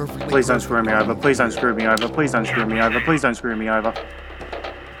 we're perfectly. Please don't screw me over. Please don't screw me over. Please don't screw me over. Please don't screw me over.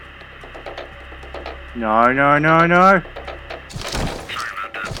 No, no, no, no.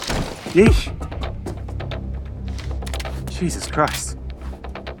 Yeesh. Jesus Christ.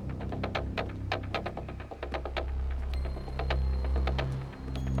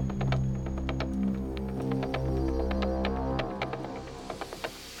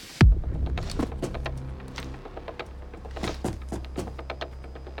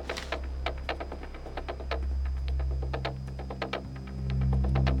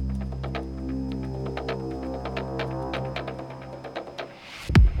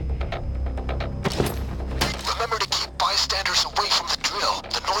 Remember to keep bystanders away from the drill.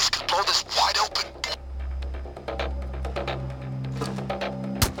 The noise could blow this wide open.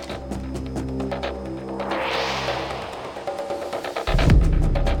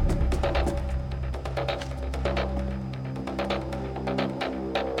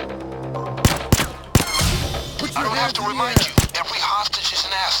 I don't have to remind you, every hostage is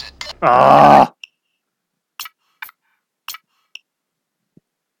an asset. Ah.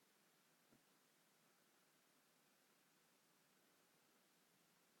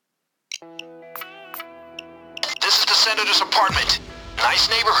 This is the senator's apartment. Nice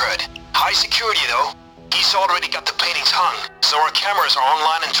neighborhood. High security, though. He's already got the paintings hung, so our cameras are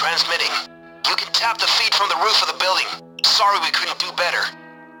online and transmitting. You can tap the feed from the roof of the building. Sorry we couldn't do better.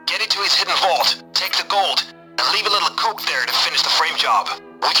 Get into his hidden vault, take the gold, and leave a little coke there to finish the frame job.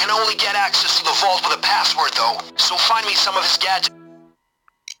 We can only get access to the vault with a password, though, so find me some of his gadgets.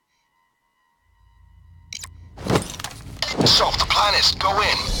 So, the plan is, go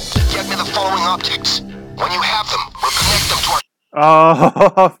in. Get me the following objects. When you have them, we'll connect them to our...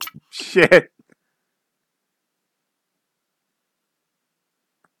 Oh, shit.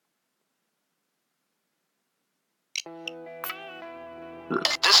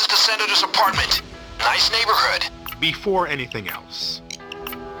 This is the senator's apartment. Nice neighborhood. Before anything else,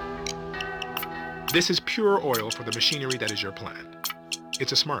 this is pure oil for the machinery that is your plan.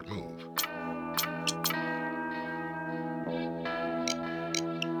 It's a smart move.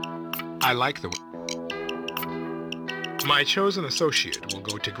 I like the way. My chosen associate will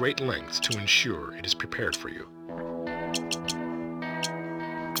go to great lengths to ensure it is prepared for you.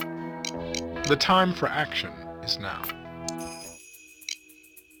 The time for action is now.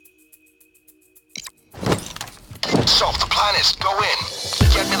 So, the plan is, go in.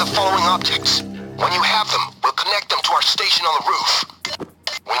 Get me the following objects. When you have them, we'll connect them to our station on the roof.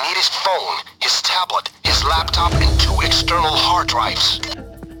 We need his phone, his tablet, his laptop, and 2 external hard drives.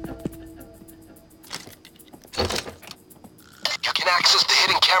 You can access the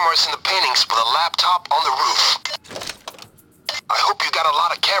hidden cameras in the paintings with a laptop on the roof. I hope you got a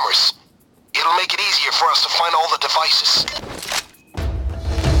lot of cameras. It'll make it easier for us to find all the devices.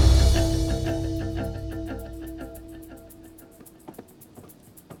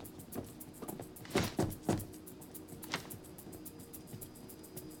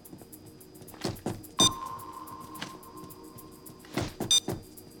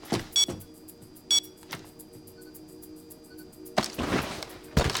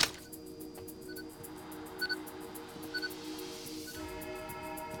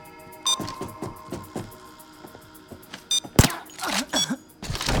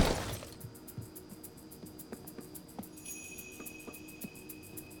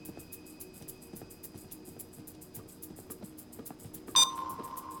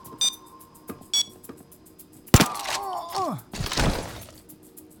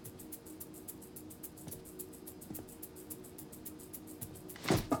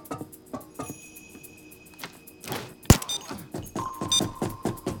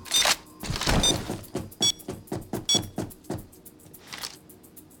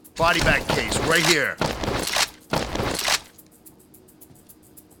 Body bag case, right here.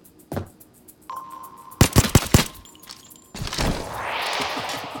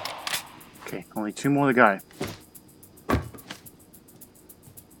 Okay, only 2 more to go.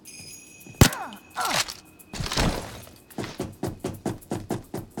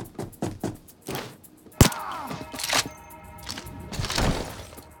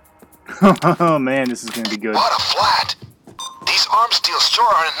 Oh man, this is gonna be good. What a flat! These arms deals sure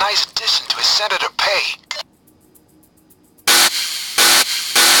are a nice addition to his senator pay.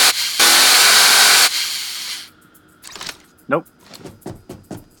 Nope.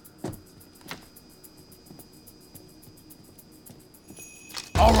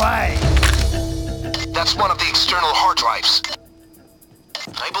 All right. That's one of the external hard drives.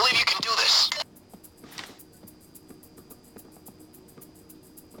 I believe you can do this.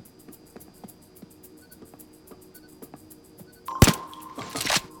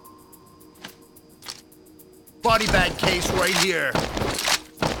 Body bag case right here.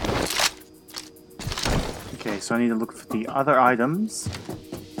 Okay, so I need to look for the other items.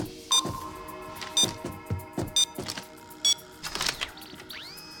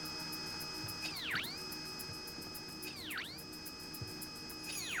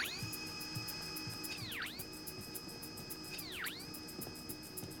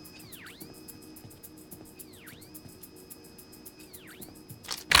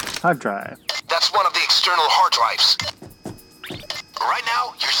 Hard drive. That's one of the external hard drives. Right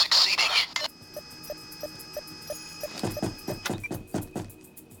now, you're succeeding.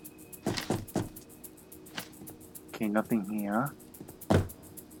 Okay, nothing here.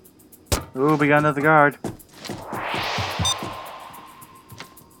 Ooh, we got another guard.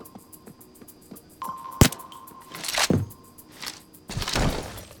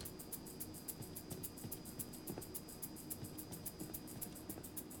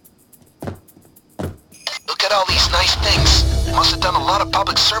 Look at all these nice things. Must have done a lot of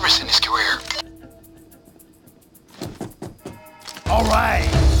public service in his career. All right.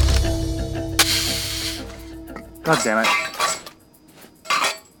 God damn it.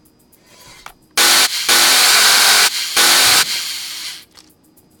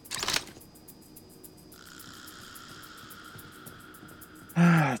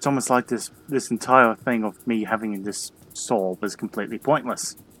 It's almost like this entire thing of me having this solve is completely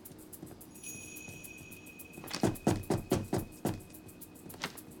pointless.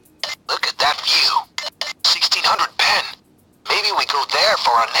 Look at that view. 1600 pen. Maybe we go there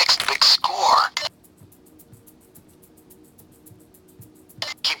for our next big score.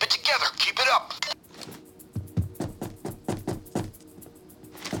 Keep it together. Keep it up.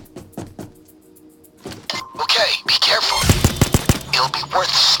 Okay, be careful. It'll be worth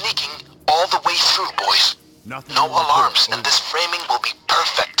sneaking all the way through, boys. Nothing. No alarms, and this framing will be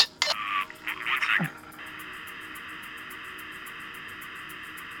perfect.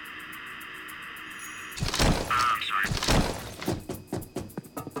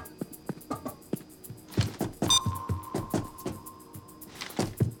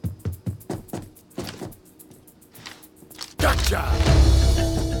 Gotcha.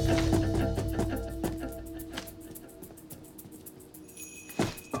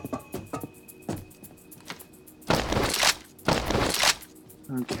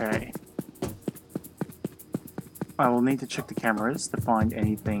 Okay. I will need to check the cameras to find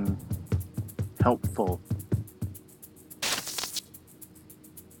anything helpful.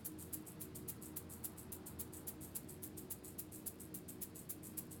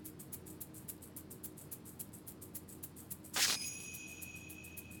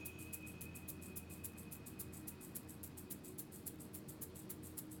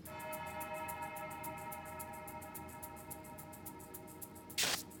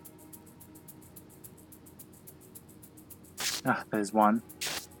 Ah, there's one.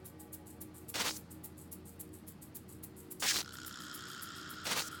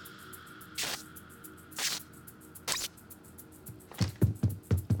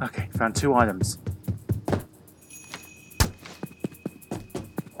 Okay, found 2 items.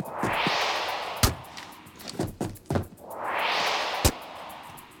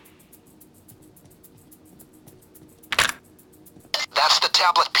 That's the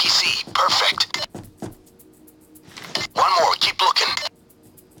tablet PC. Perfect. One more. Keep looking.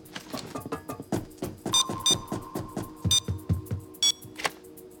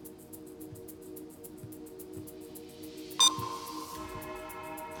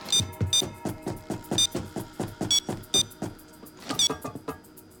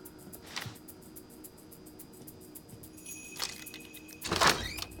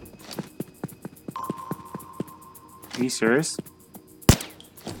 Are you serious?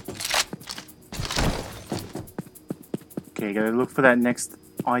 Okay, gotta look for that next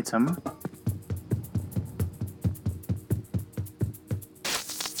item.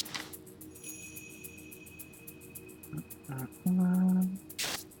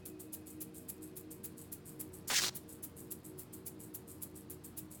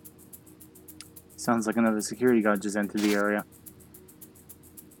 Sounds like another security guard just entered the area.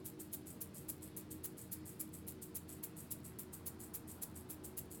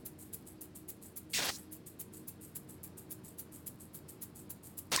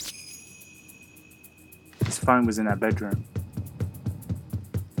 His phone was in that bedroom.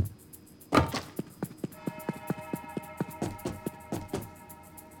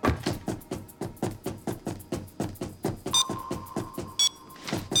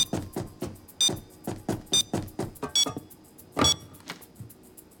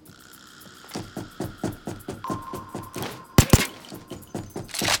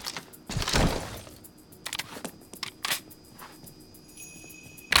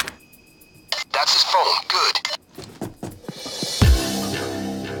 That's his phone. Good.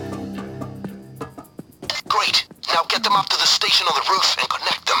 Great. Now get them up to the station on the roof and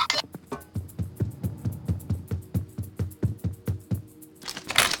connect them.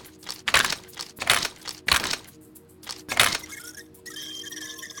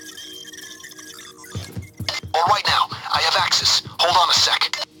 All right now. I have access. Hold on a sec.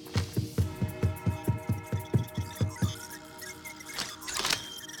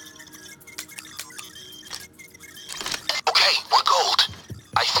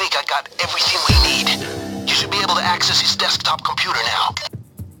 I think I got everything we need. You should be able to access his desktop computer now.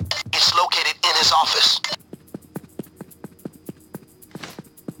 It's located in his office.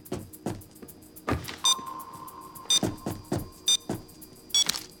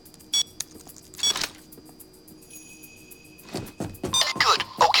 Good.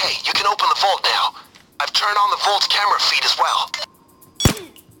 Okay, you can open the vault now. I've turned on the vault's camera feed as well.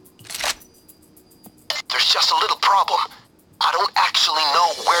 There's just a little problem. I don't actually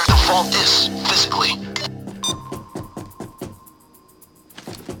know where the vault is, physically.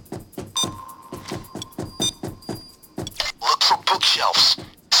 Look for bookshelves.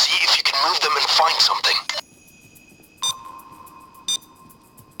 See if you can move them and find something.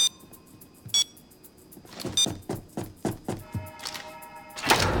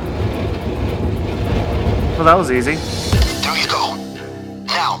 Well, that was easy. There you go.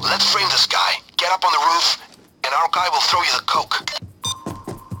 Now, let's frame this guy. Get up on the roof, and our guy will throw you the coke.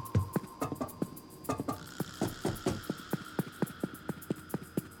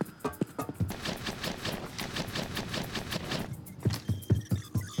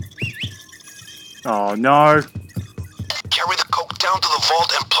 Oh, no. Carry the coke down to the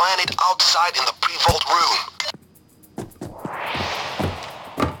vault and plant it outside in the pre-vault room.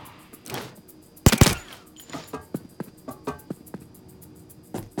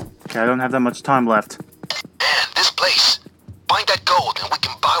 Okay, I don't have that much time left. Man, this place. Find that gold and we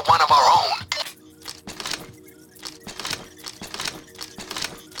can buy one of our own.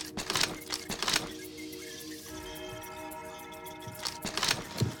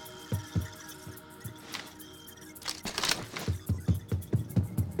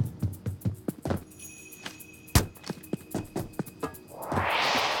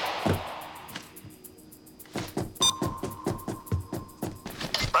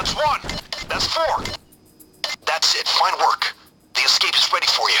 That's one. That's four. That's it. Fine work. The escape is ready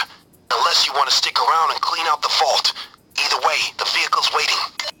for you. Unless you want to stick around and clean out the vault. Either way, the vehicle's waiting.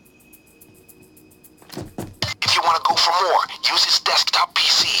 If you want to go for more, use his desktop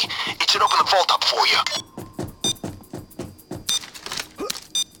PC. It should open the vault up for you.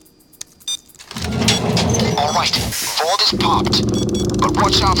 Alright, vault is popped. But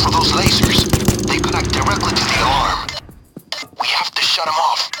watch out for those lasers. They connect directly to the alarm. We have to shut him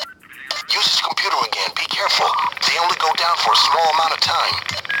off. Use his computer again. Be careful. They only go down for a small amount of time.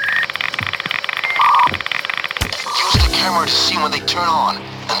 Use the camera to see when they turn on,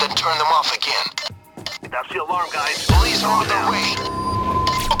 and then turn them off again. That's the alarm, guys. Police are on their way.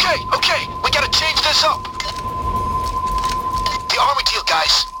 Okay. We gotta change this up. The army deal,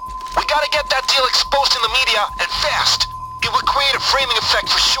 guys. We gotta get that deal exposed in the media, and fast. It would create a framing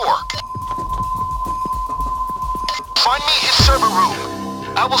effect for sure. Find me his server room.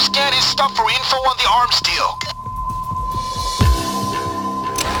 I will scan his stuff for info on the arms deal.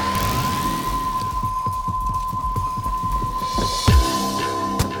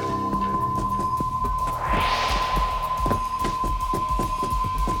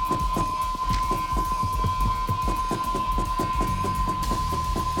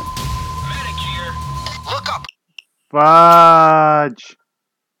 Medic here. Look up. Fudge.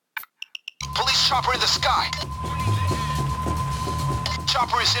 Police chopper in the sky.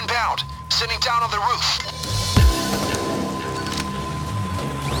 chopper is inbound, sitting down on the roof.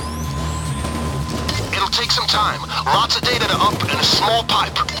 It'll take some time. Lots of data to up and a small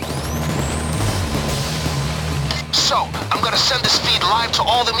pipe. So, I'm gonna send this feed live to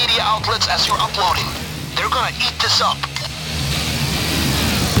all the media outlets as you're uploading. They're gonna eat this up.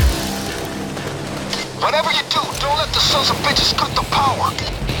 Whatever you do, don't let the sons of bitches cut the power.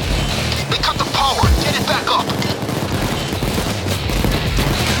 They cut the power. Get it back up.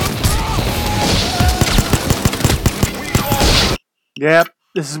 Yep,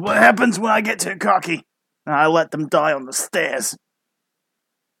 this is what happens when I get too cocky. I let them die on the stairs.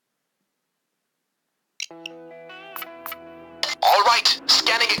 All right,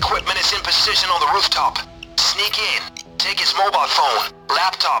 scanning equipment is in position on the rooftop. Sneak in. Take his mobile phone,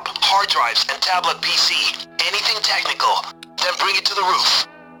 laptop, hard drives, and tablet PC. Anything technical. Then bring it to the roof.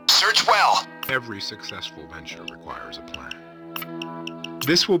 Search well. Every successful venture requires a plan.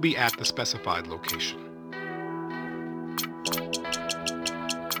 This will be at the specified location.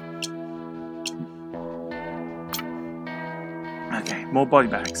 Okay, more body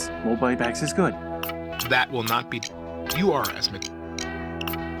bags. More body bags is good. That will not be... You are as...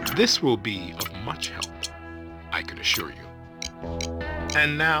 This will be of much help, I can assure you.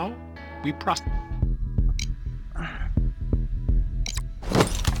 And now, we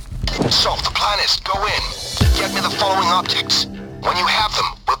So, the plan is, go in. Get me the following objects. When you have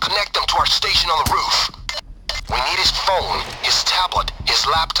them, we'll connect them to our station on the roof. We need his phone, his tablet, his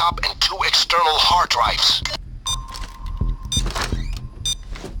laptop, and 2 external hard drives.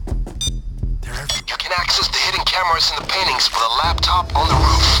 You can access the hidden cameras in the paintings with a laptop on the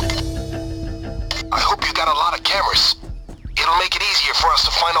roof. I hope you got a lot of cameras. It'll make it easier for us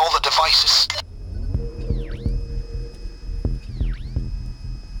to find all the devices.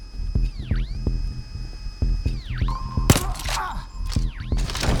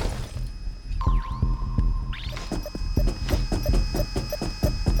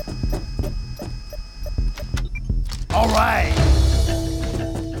 All right.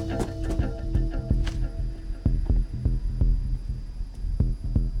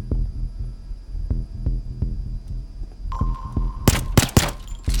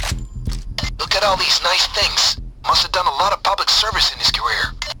 Look at all these nice things. Must have done a lot of public service in his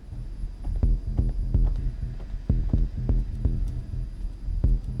career.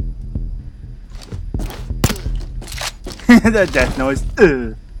 That death noise.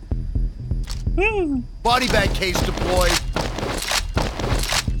 Body bag case deployed.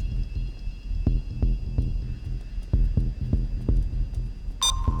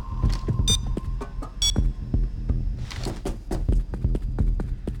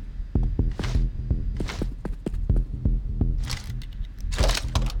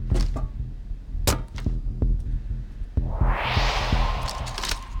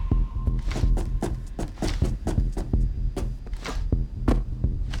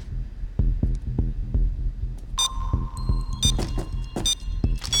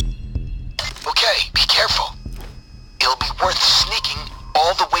 Be careful. It'll be worth sneaking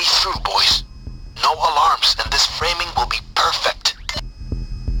all the way through, boys. No alarms, and this framing will be perfect.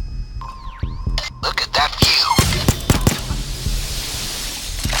 Look at that view.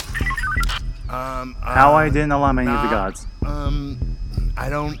 How I didn't alarm any of the guards. I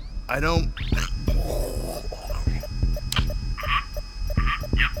don't...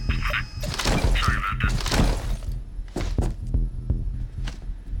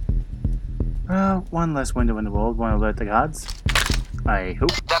 One less window in the world won't alert the guards. I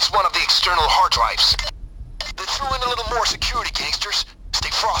hope. That's one of the external hard drives. They threw in a little more security, gangsters. Stay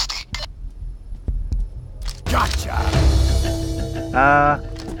frosty. Gotcha!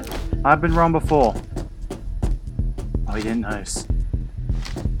 I've been wrong before. Oh, he didn't notice.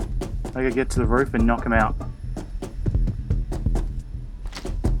 I could get to the roof and knock him out.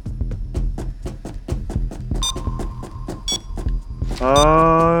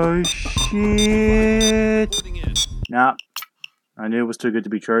 Oh, shit! Nah. I knew it was too good to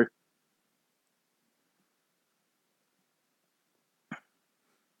be true.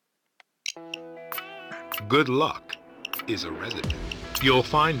 Good luck is a residue. You'll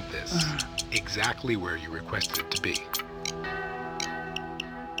find this exactly where you requested it to be.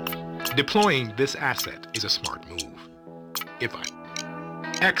 Deploying this asset is a smart move.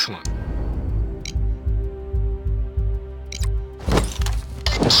 Excellent.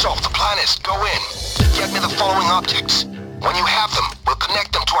 So, the plan is, go in. Get me the following objects. When you have them, we'll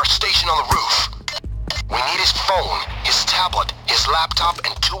connect them to our station on the roof. We need his phone, his tablet, his laptop,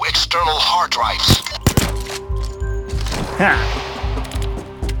 and 2 external hard drives.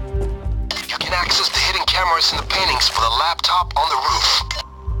 You can access the hidden cameras in the paintings with a laptop on the roof.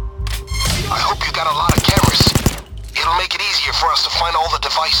 I hope you got a lot of cameras. It'll make it easier for us to find all the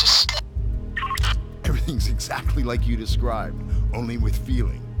devices. Everything's exactly like you described, only with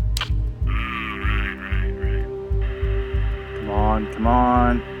feeling. Come on, come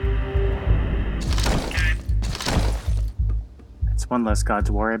on. That's one less guy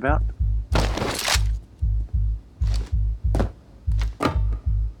to worry about.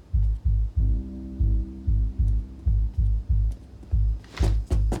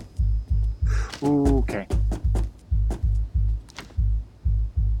 Okay.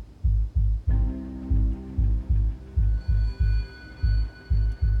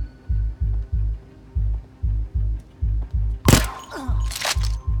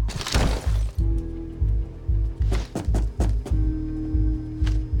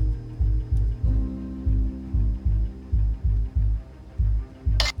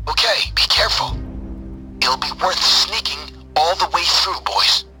 Okay, be careful. It'll be worth sneaking all the way through,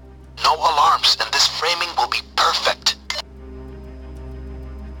 boys. No alarms, and this framing will be perfect.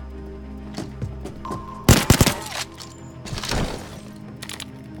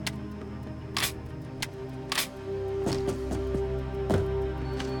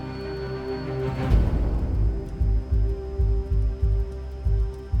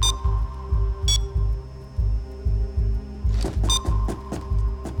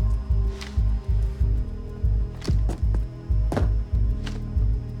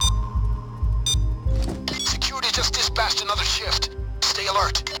 Just dispatched another shift. Stay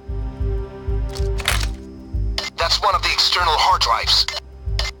alert. That's one of the external hard drives.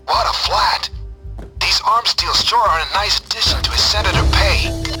 What a flat. These arms deals sure are a nice addition to his Senator pay.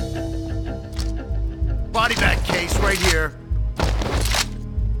 Body bag case right here.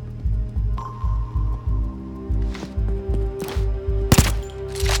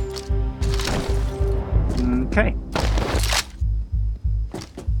 Okay.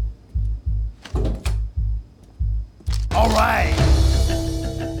 All right.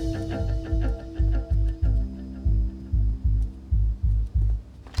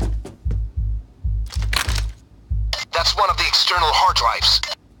 That's one of the external hard drives.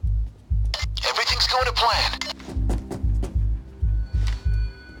 Everything's going to plan.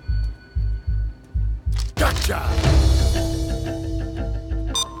 Gotcha.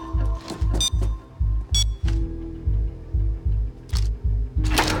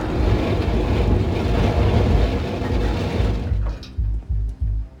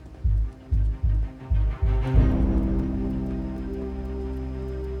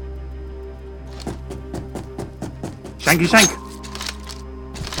 Shanky shank.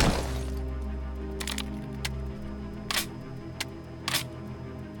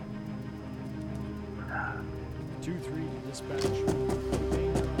 2-3 to dispatch.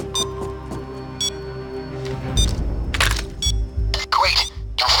 Great,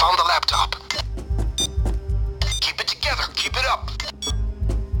 you found the laptop. Keep it together, keep it up.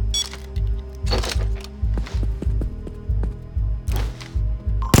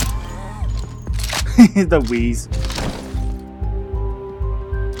 The wheeze.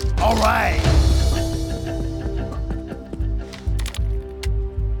 All right.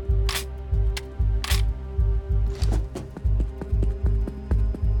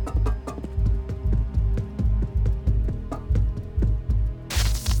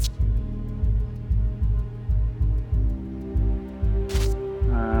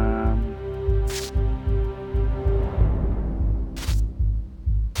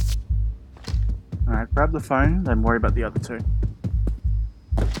 Alright, grab the phone, then worry about the other two.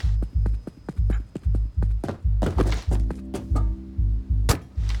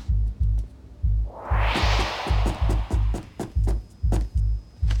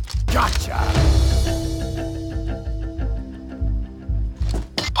 Gotcha.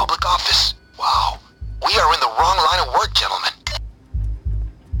 Public office. Wow. We are in the wrong line of work, gentlemen.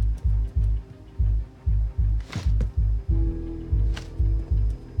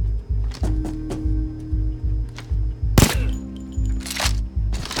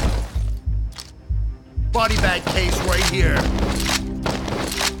 Body bag case right here.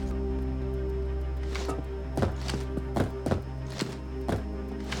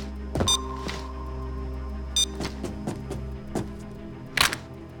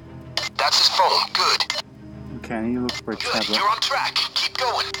 That's his phone. Good. Okay, I need to look for a Good. tablet. You're on track. Keep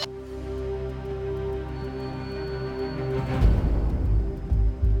going.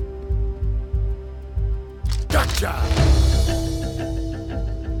 Gotcha.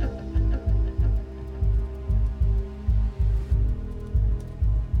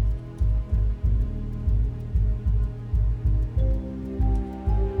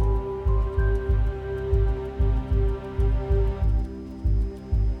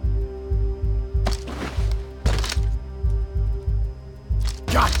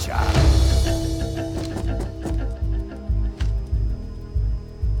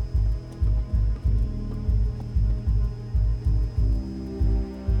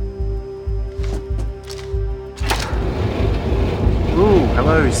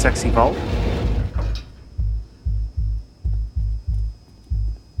 Hello, sexy vault.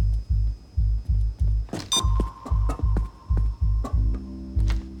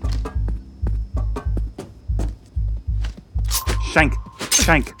 Shank!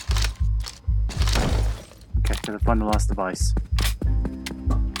 Shank! Okay, gotta find the last device.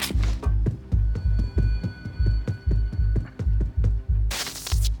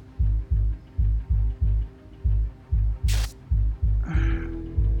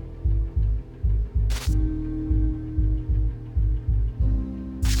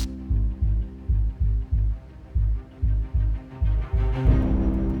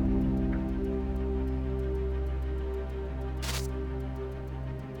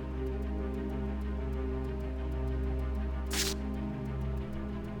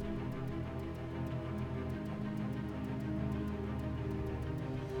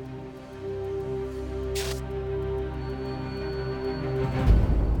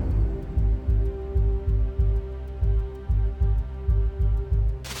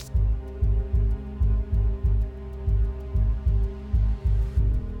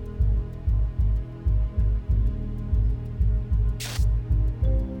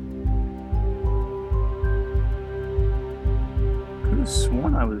 Could have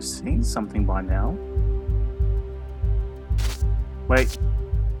sworn I was seeing something by now. Wait.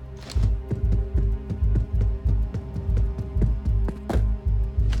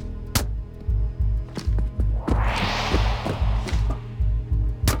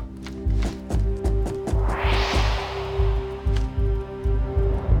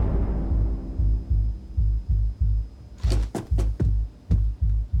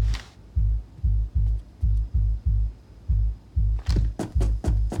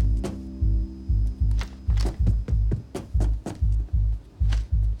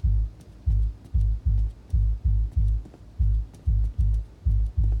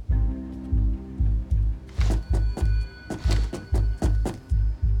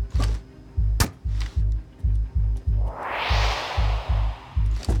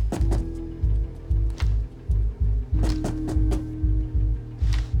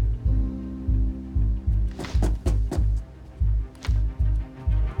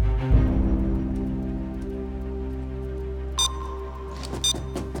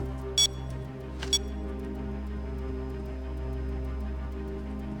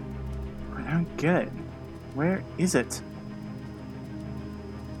 I don't get it. Where is it?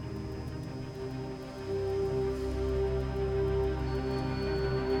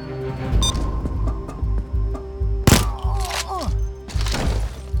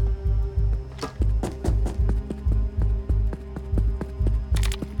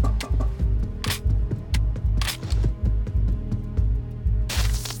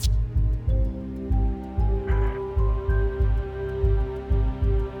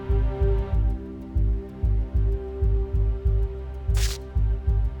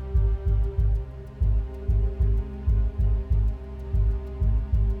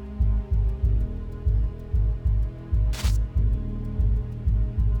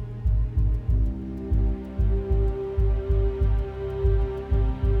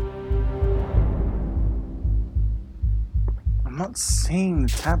 I'm not seeing the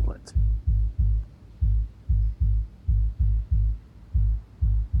tablet.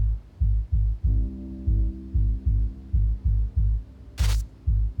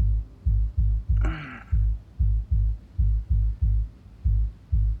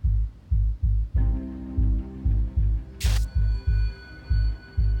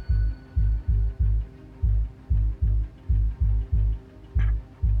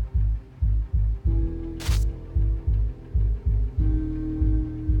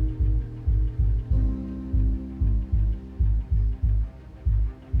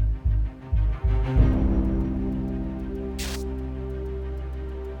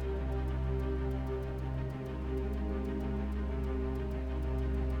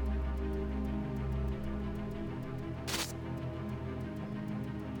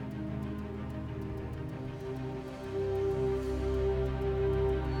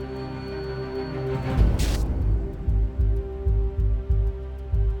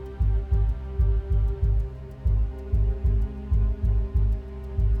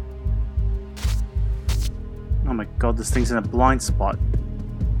 Oh my god, this thing's in a blind spot.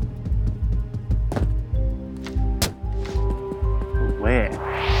 Where? Man,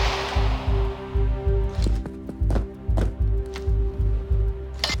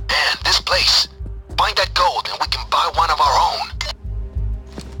 this place. Find that gold and we can buy one of our own.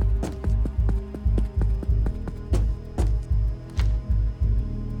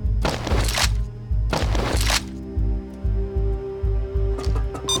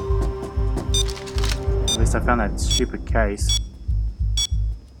 least I found that stupid case.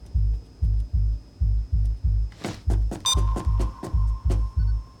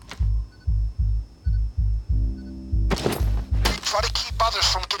 Try to keep others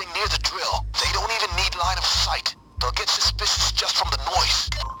from getting near the drill. They don't even need line of sight. They'll get suspicious just from the noise.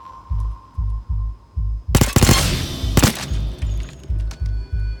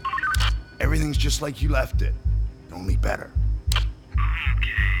 Everything's just like you left it, only better. Okay.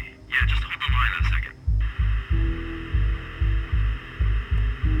 Yeah, just hold the line a second.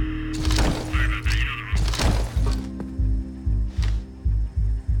 Sorry about that, you know the rules.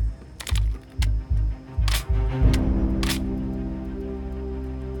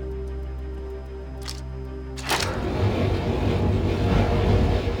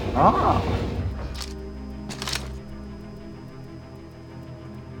 Ah!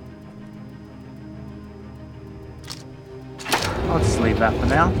 I'll just leave that for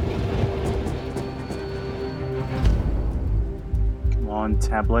now. Come on,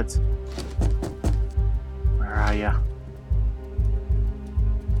 tablet. Where are ya?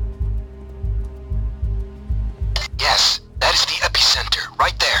 Yes, that is the epicenter,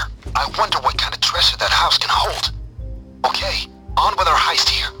 right there. I wonder what kind of treasure that house can hold. Okay, on with our heist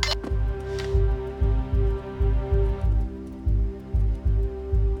here.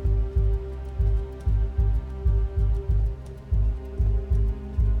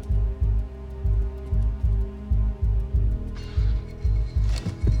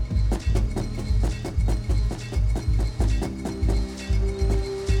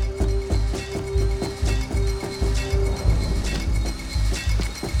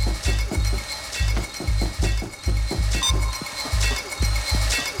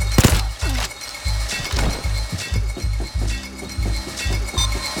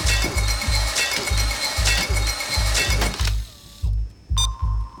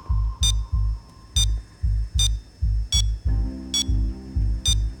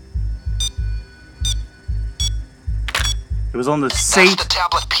 It was on the That's seat. the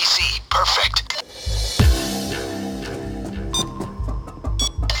tablet PC. Perfect.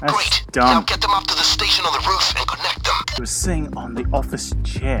 That's Great. Now dumb. get them up to the station on the roof and connect them. It was sitting on the office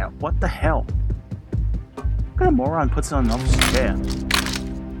chair. What the hell? What kind of moron puts it on an office chair?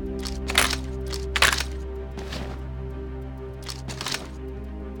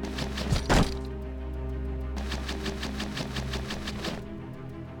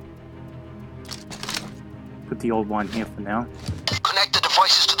 Put the old one here for now. Connect the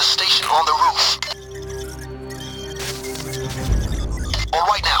devices to the station on the roof. All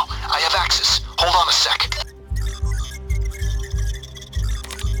right now, I have access. Hold on a sec.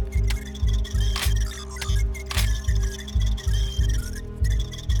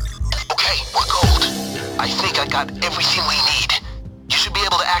 Okay, we're gold. I think I got everything we need. You should be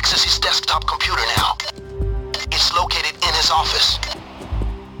able to access his desktop computer now. It's located in his office.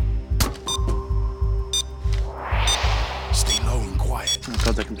 Stay low and quiet. Oh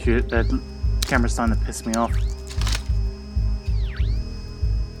god, the camera's starting to piss me off.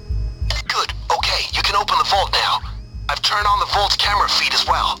 Good. Okay, you can open the vault now. I've turned on the vault's camera feed as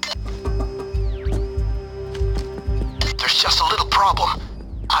well. There's just a little problem.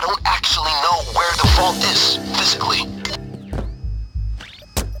 I don't actually know where the vault is, physically.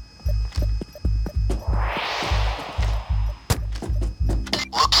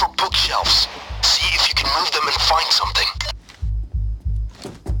 Look for bookshelves. See if you can move them and find something.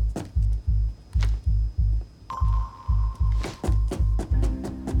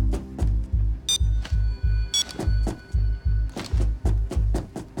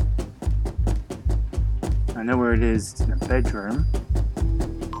 I know where it is. It's in the bedroom.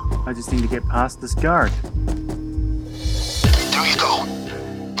 I just need to get past this guard. There you go.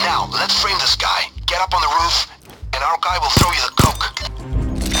 Now, let's frame this guy. Get up on the roof, and our guy will throw you the coke.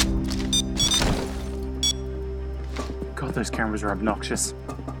 God, those cameras are obnoxious.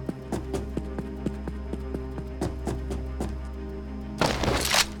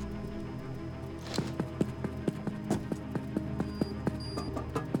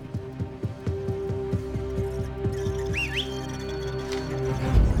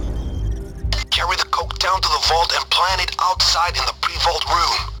 Carry the coke down to the vault and plant it outside in the pre-vault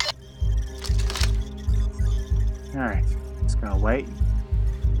room. Alright, just gonna wait.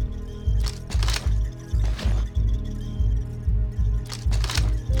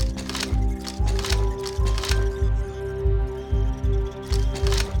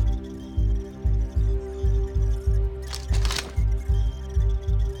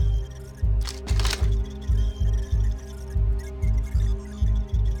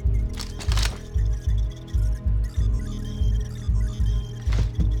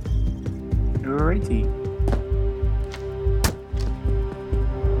 Alrighty.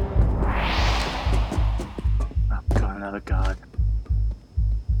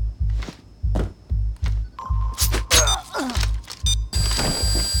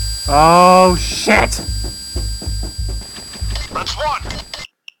 Oh, shit! That's one.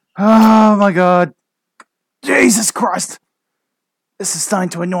 Oh my god. Jesus Christ! This is starting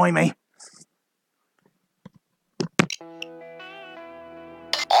to annoy me.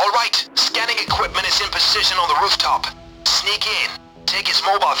 Alright, scanning equipment is in position on the rooftop. Sneak in. Take his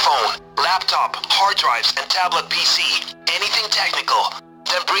mobile phone, laptop, hard drives, and tablet PC. Anything technical.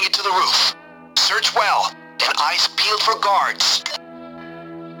 Then bring it to the roof. Search well, and eyes peeled for guards.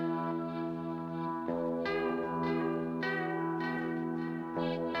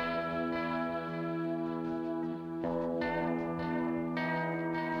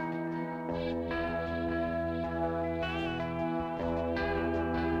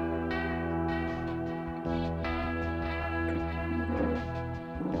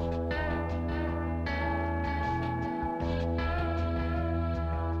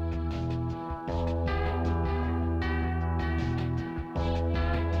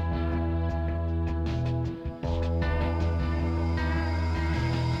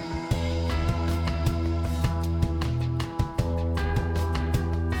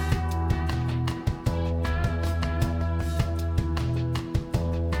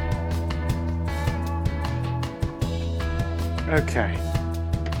 Okay.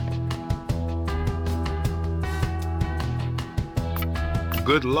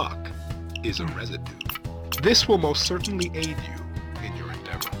 Good luck is a residue. This will most certainly aid you in your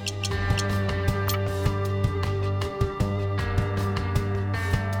endeavor.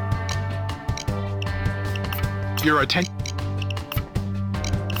 Your attention.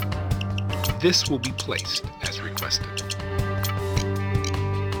 This will be placed as requested.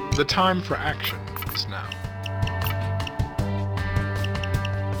 The time for action is now.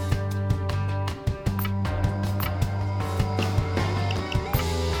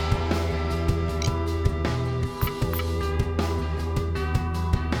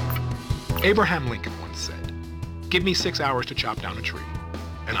 Abraham Lincoln once said, "Give me 6 hours to chop down a tree,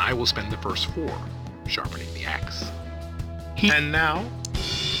 and I will spend the first 4 sharpening the axe." And now,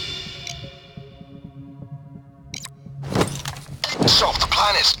 So, the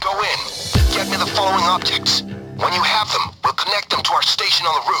plan is, go in. Get me the following objects. When you have them, we'll connect them to our station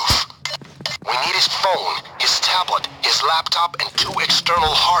on the roof. We need his phone, his tablet, his laptop, and 2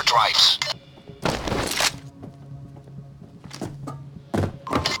 external hard drives.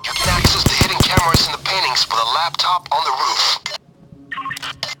 You can access the hidden cameras in the paintings with a laptop on the roof.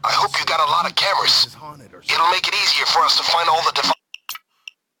 I hope you got a lot of cameras. It'll make it easier for us to find all the devices.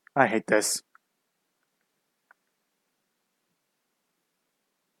 I hate this.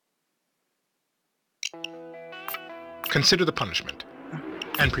 consider the punishment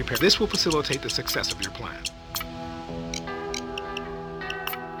and prepare. This will facilitate the success of your plan.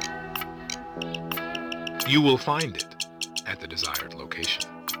 You will find it at the desired location.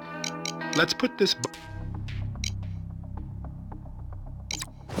 Let's put this...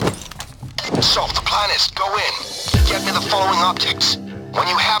 So, the plan is, go in. Get me the following objects. When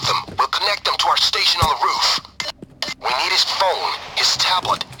you have them, we'll connect them to our station on the roof. We need his phone, his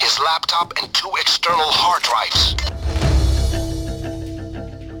tablet, his laptop, and 2 external hard drives.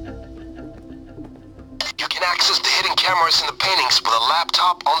 You can access the hidden cameras in the paintings with a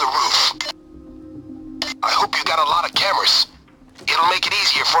laptop on the roof. I hope you got a lot of cameras. It'll make it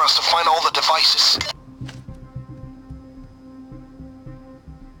easier for us to find all the devices.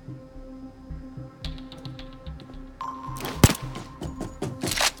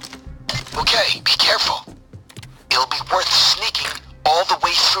 Okay, be careful. It'll be worth sneaking all the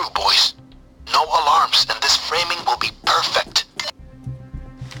way through, boys. No alarms, and this framing will be perfect.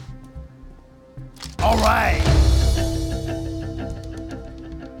 All right.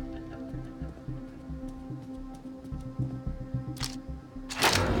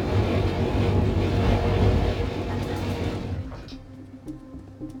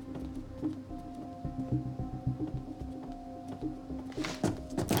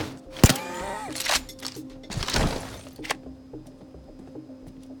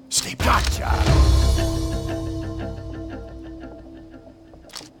 Gotcha.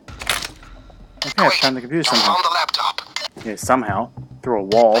 Okay, I found the computer somehow. Found the laptop. Yeah, somehow. Through a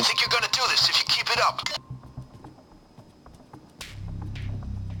wall. I think you're gonna do this if you keep it up.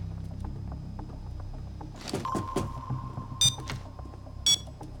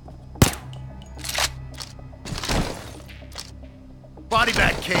 Body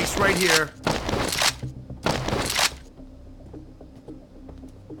bag case right here.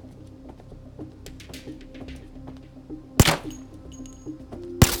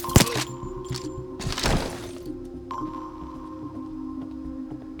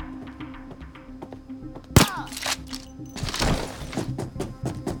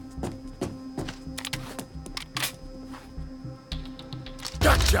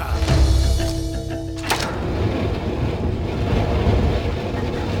 Gotcha!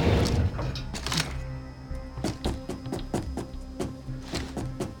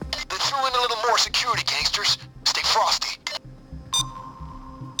 They threw in a little more security, gangsters. Stay frosty.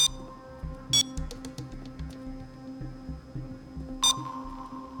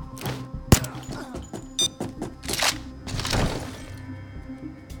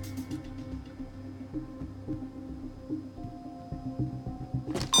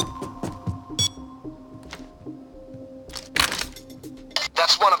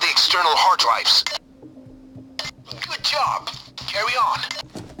 That's one of the external hard drives. Good job. Carry on.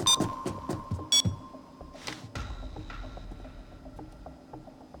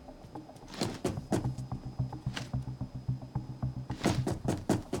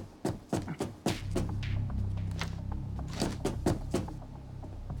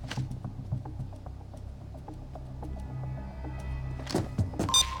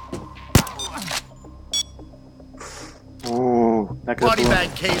 Oh, that could Body have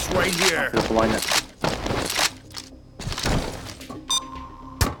bag case right here. blown it.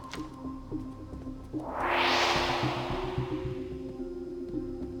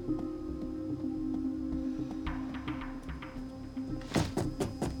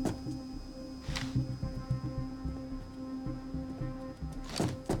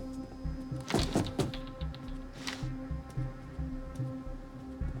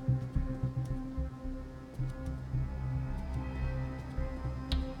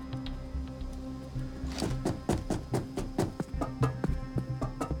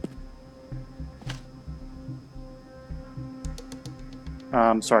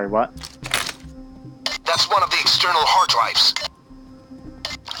 Sorry, what? That's one of the external hard drives.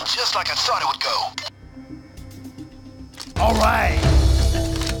 Just like I thought it would go. All right.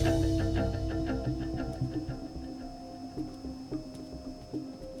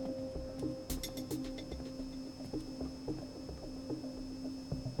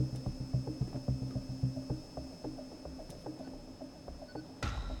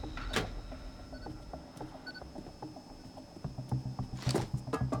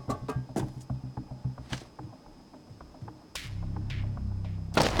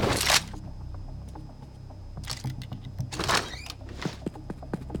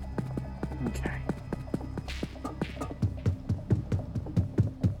 Okay.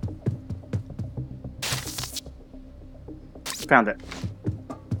 Found it.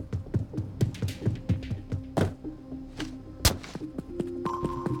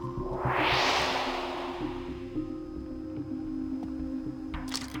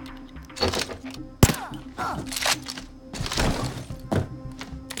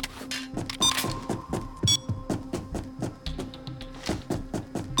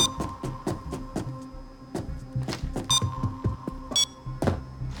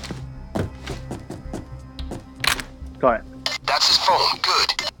 Got it. That's his phone.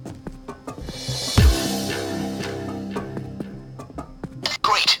 Good.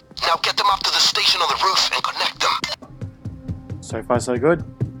 Great. Now get them up to the station on the roof and connect them. So far, so good.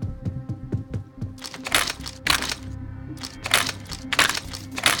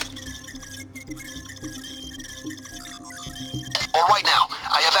 All right now.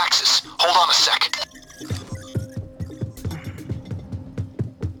 I have access. Hold on a sec.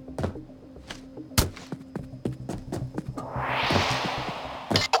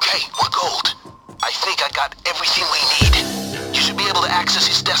 Okay, we're gold. I think I got everything we need. You should be able to access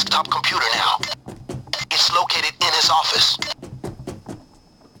his desktop computer now. It's located in his office.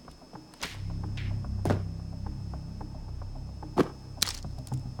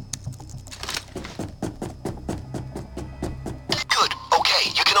 Good. Okay,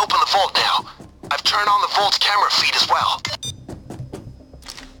 you can open the vault now. I've turned on the vault's camera feed as well.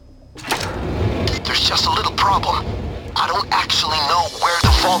 There's just a little problem. I don't actually know where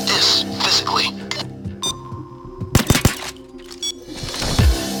the vault is, physically.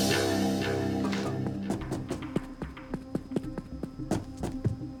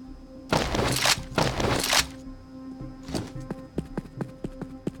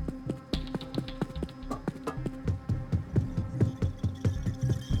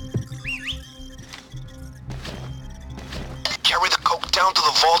 Carry the coke down to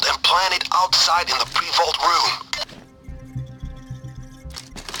the vault and plant it outside in the pre-vault room.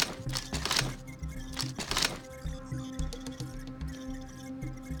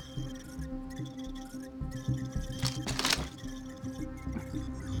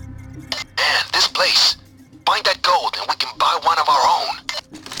 Man, this place. Find that gold and we can buy one of our own.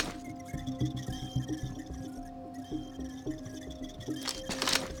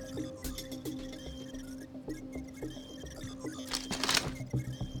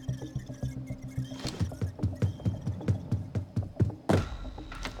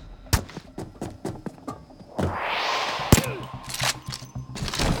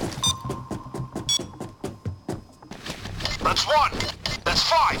 That's 1. That's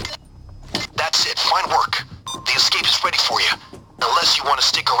 5. That's it. Fine work. The escape is ready for you. Unless you want to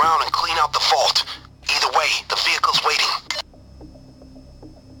stick around and clean out the vault. Either way, the vehicle's waiting.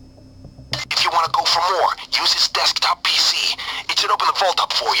 If you want to go for more, use his desktop PC. It should open the vault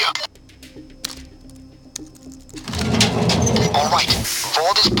up for you. Alright,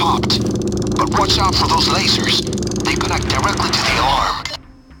 vault is popped. But watch out for those lasers. They connect directly to the alarm.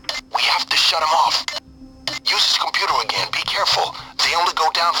 We have to shut them off. Use his computer again. Be careful. They only go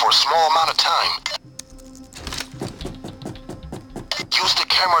down for a small amount of time. Use the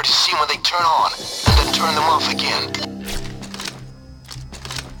camera to see when they turn on, and then turn them off again.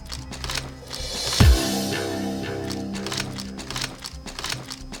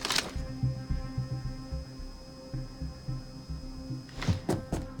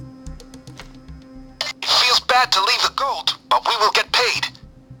 It feels bad to leave the gold, but we will get paid.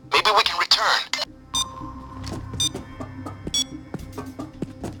 Maybe we can return.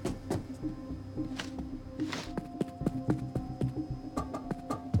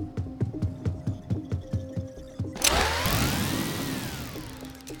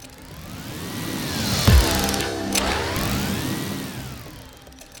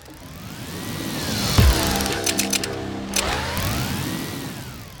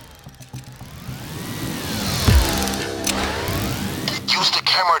 Use the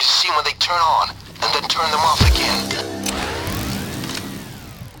camera to see when they turn on, and then turn them off again.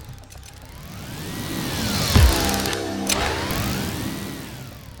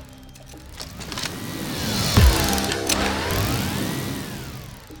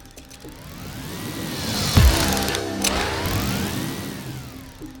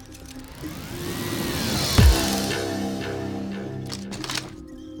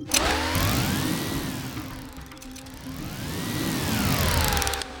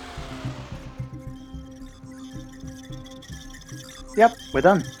 Yep, we're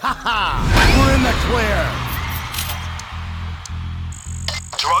done. Ha! We're in the clear!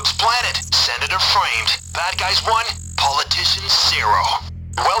 Drugs planted, senator framed. Bad guys 1, politicians 0.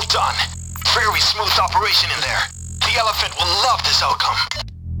 Well done. Very smooth operation in there. The elephant will love this outcome.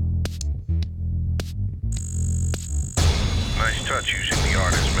 Nice touch using the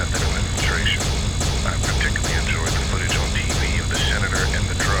artist method of infiltration. I particularly enjoyed the footage on TV of the senator and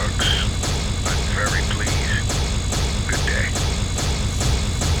the drugs. I'm very pleased. Good day.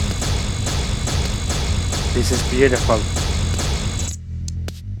 This is beautiful.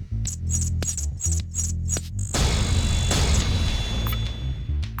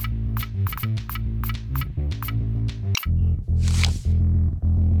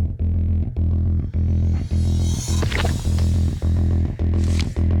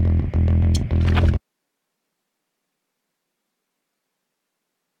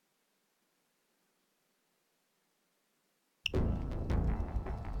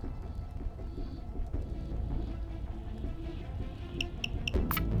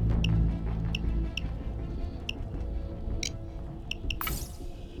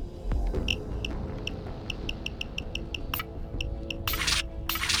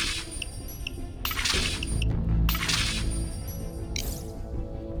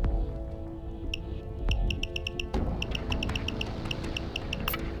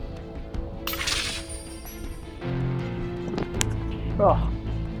 Oh,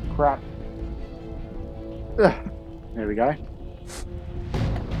 crap. Ugh. There we go.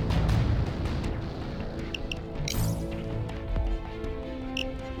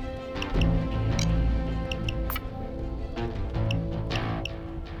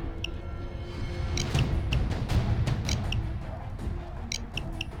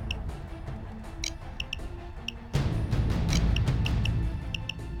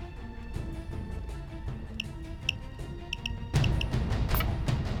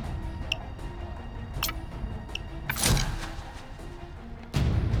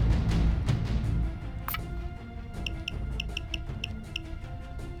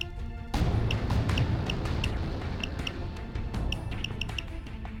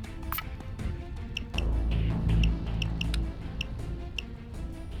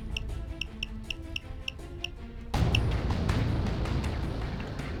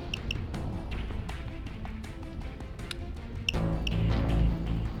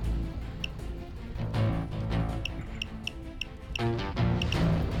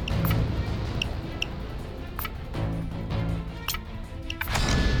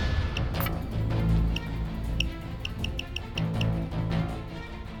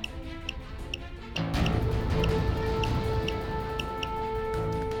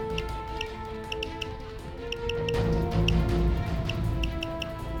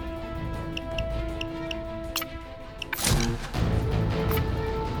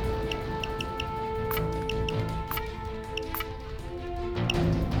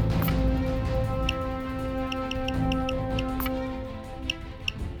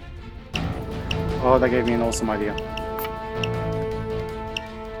 Oh, that gave me an awesome idea.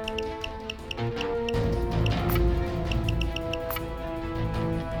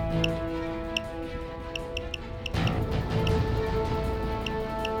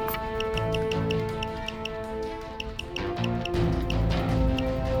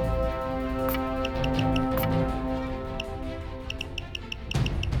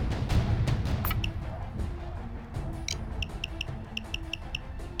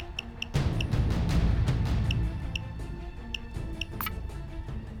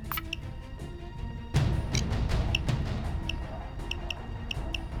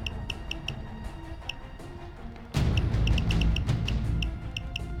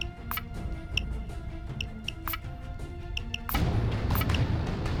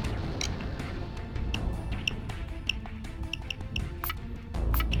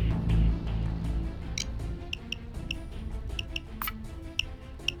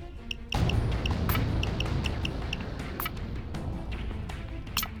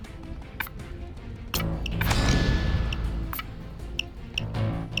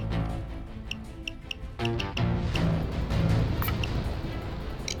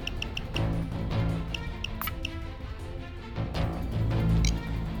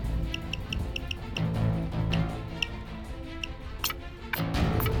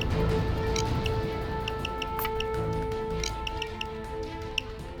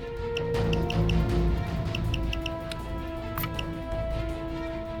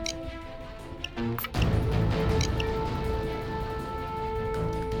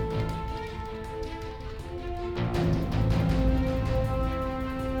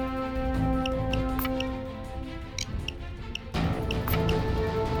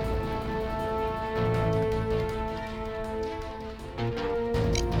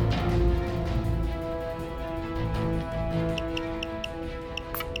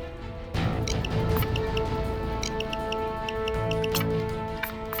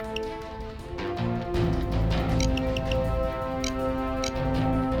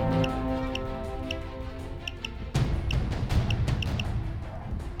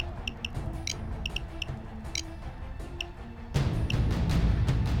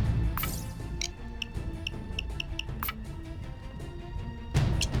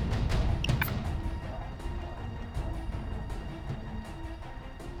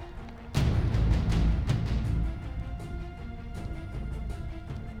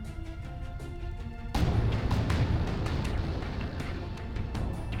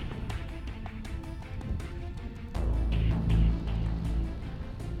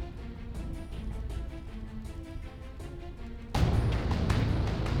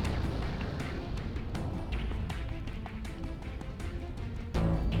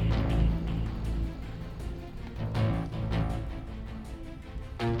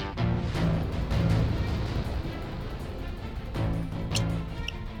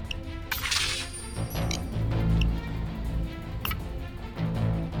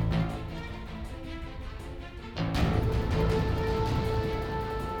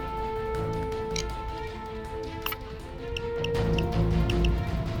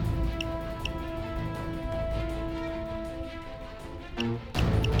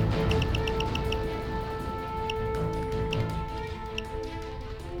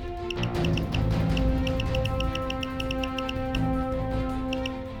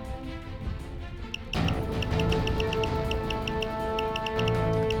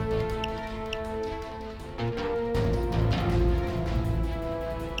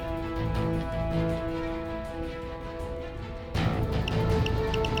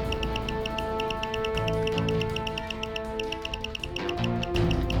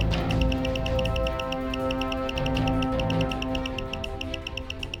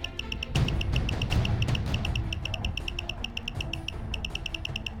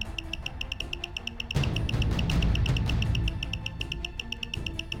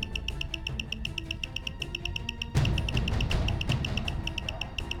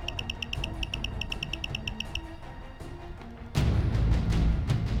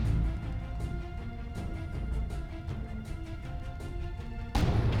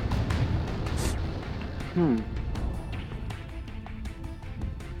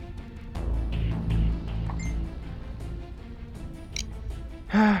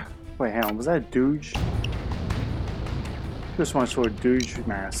 Wait, hang on. Was that a Dooge? Just once saw a Dooge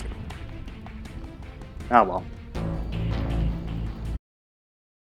mask. Oh well.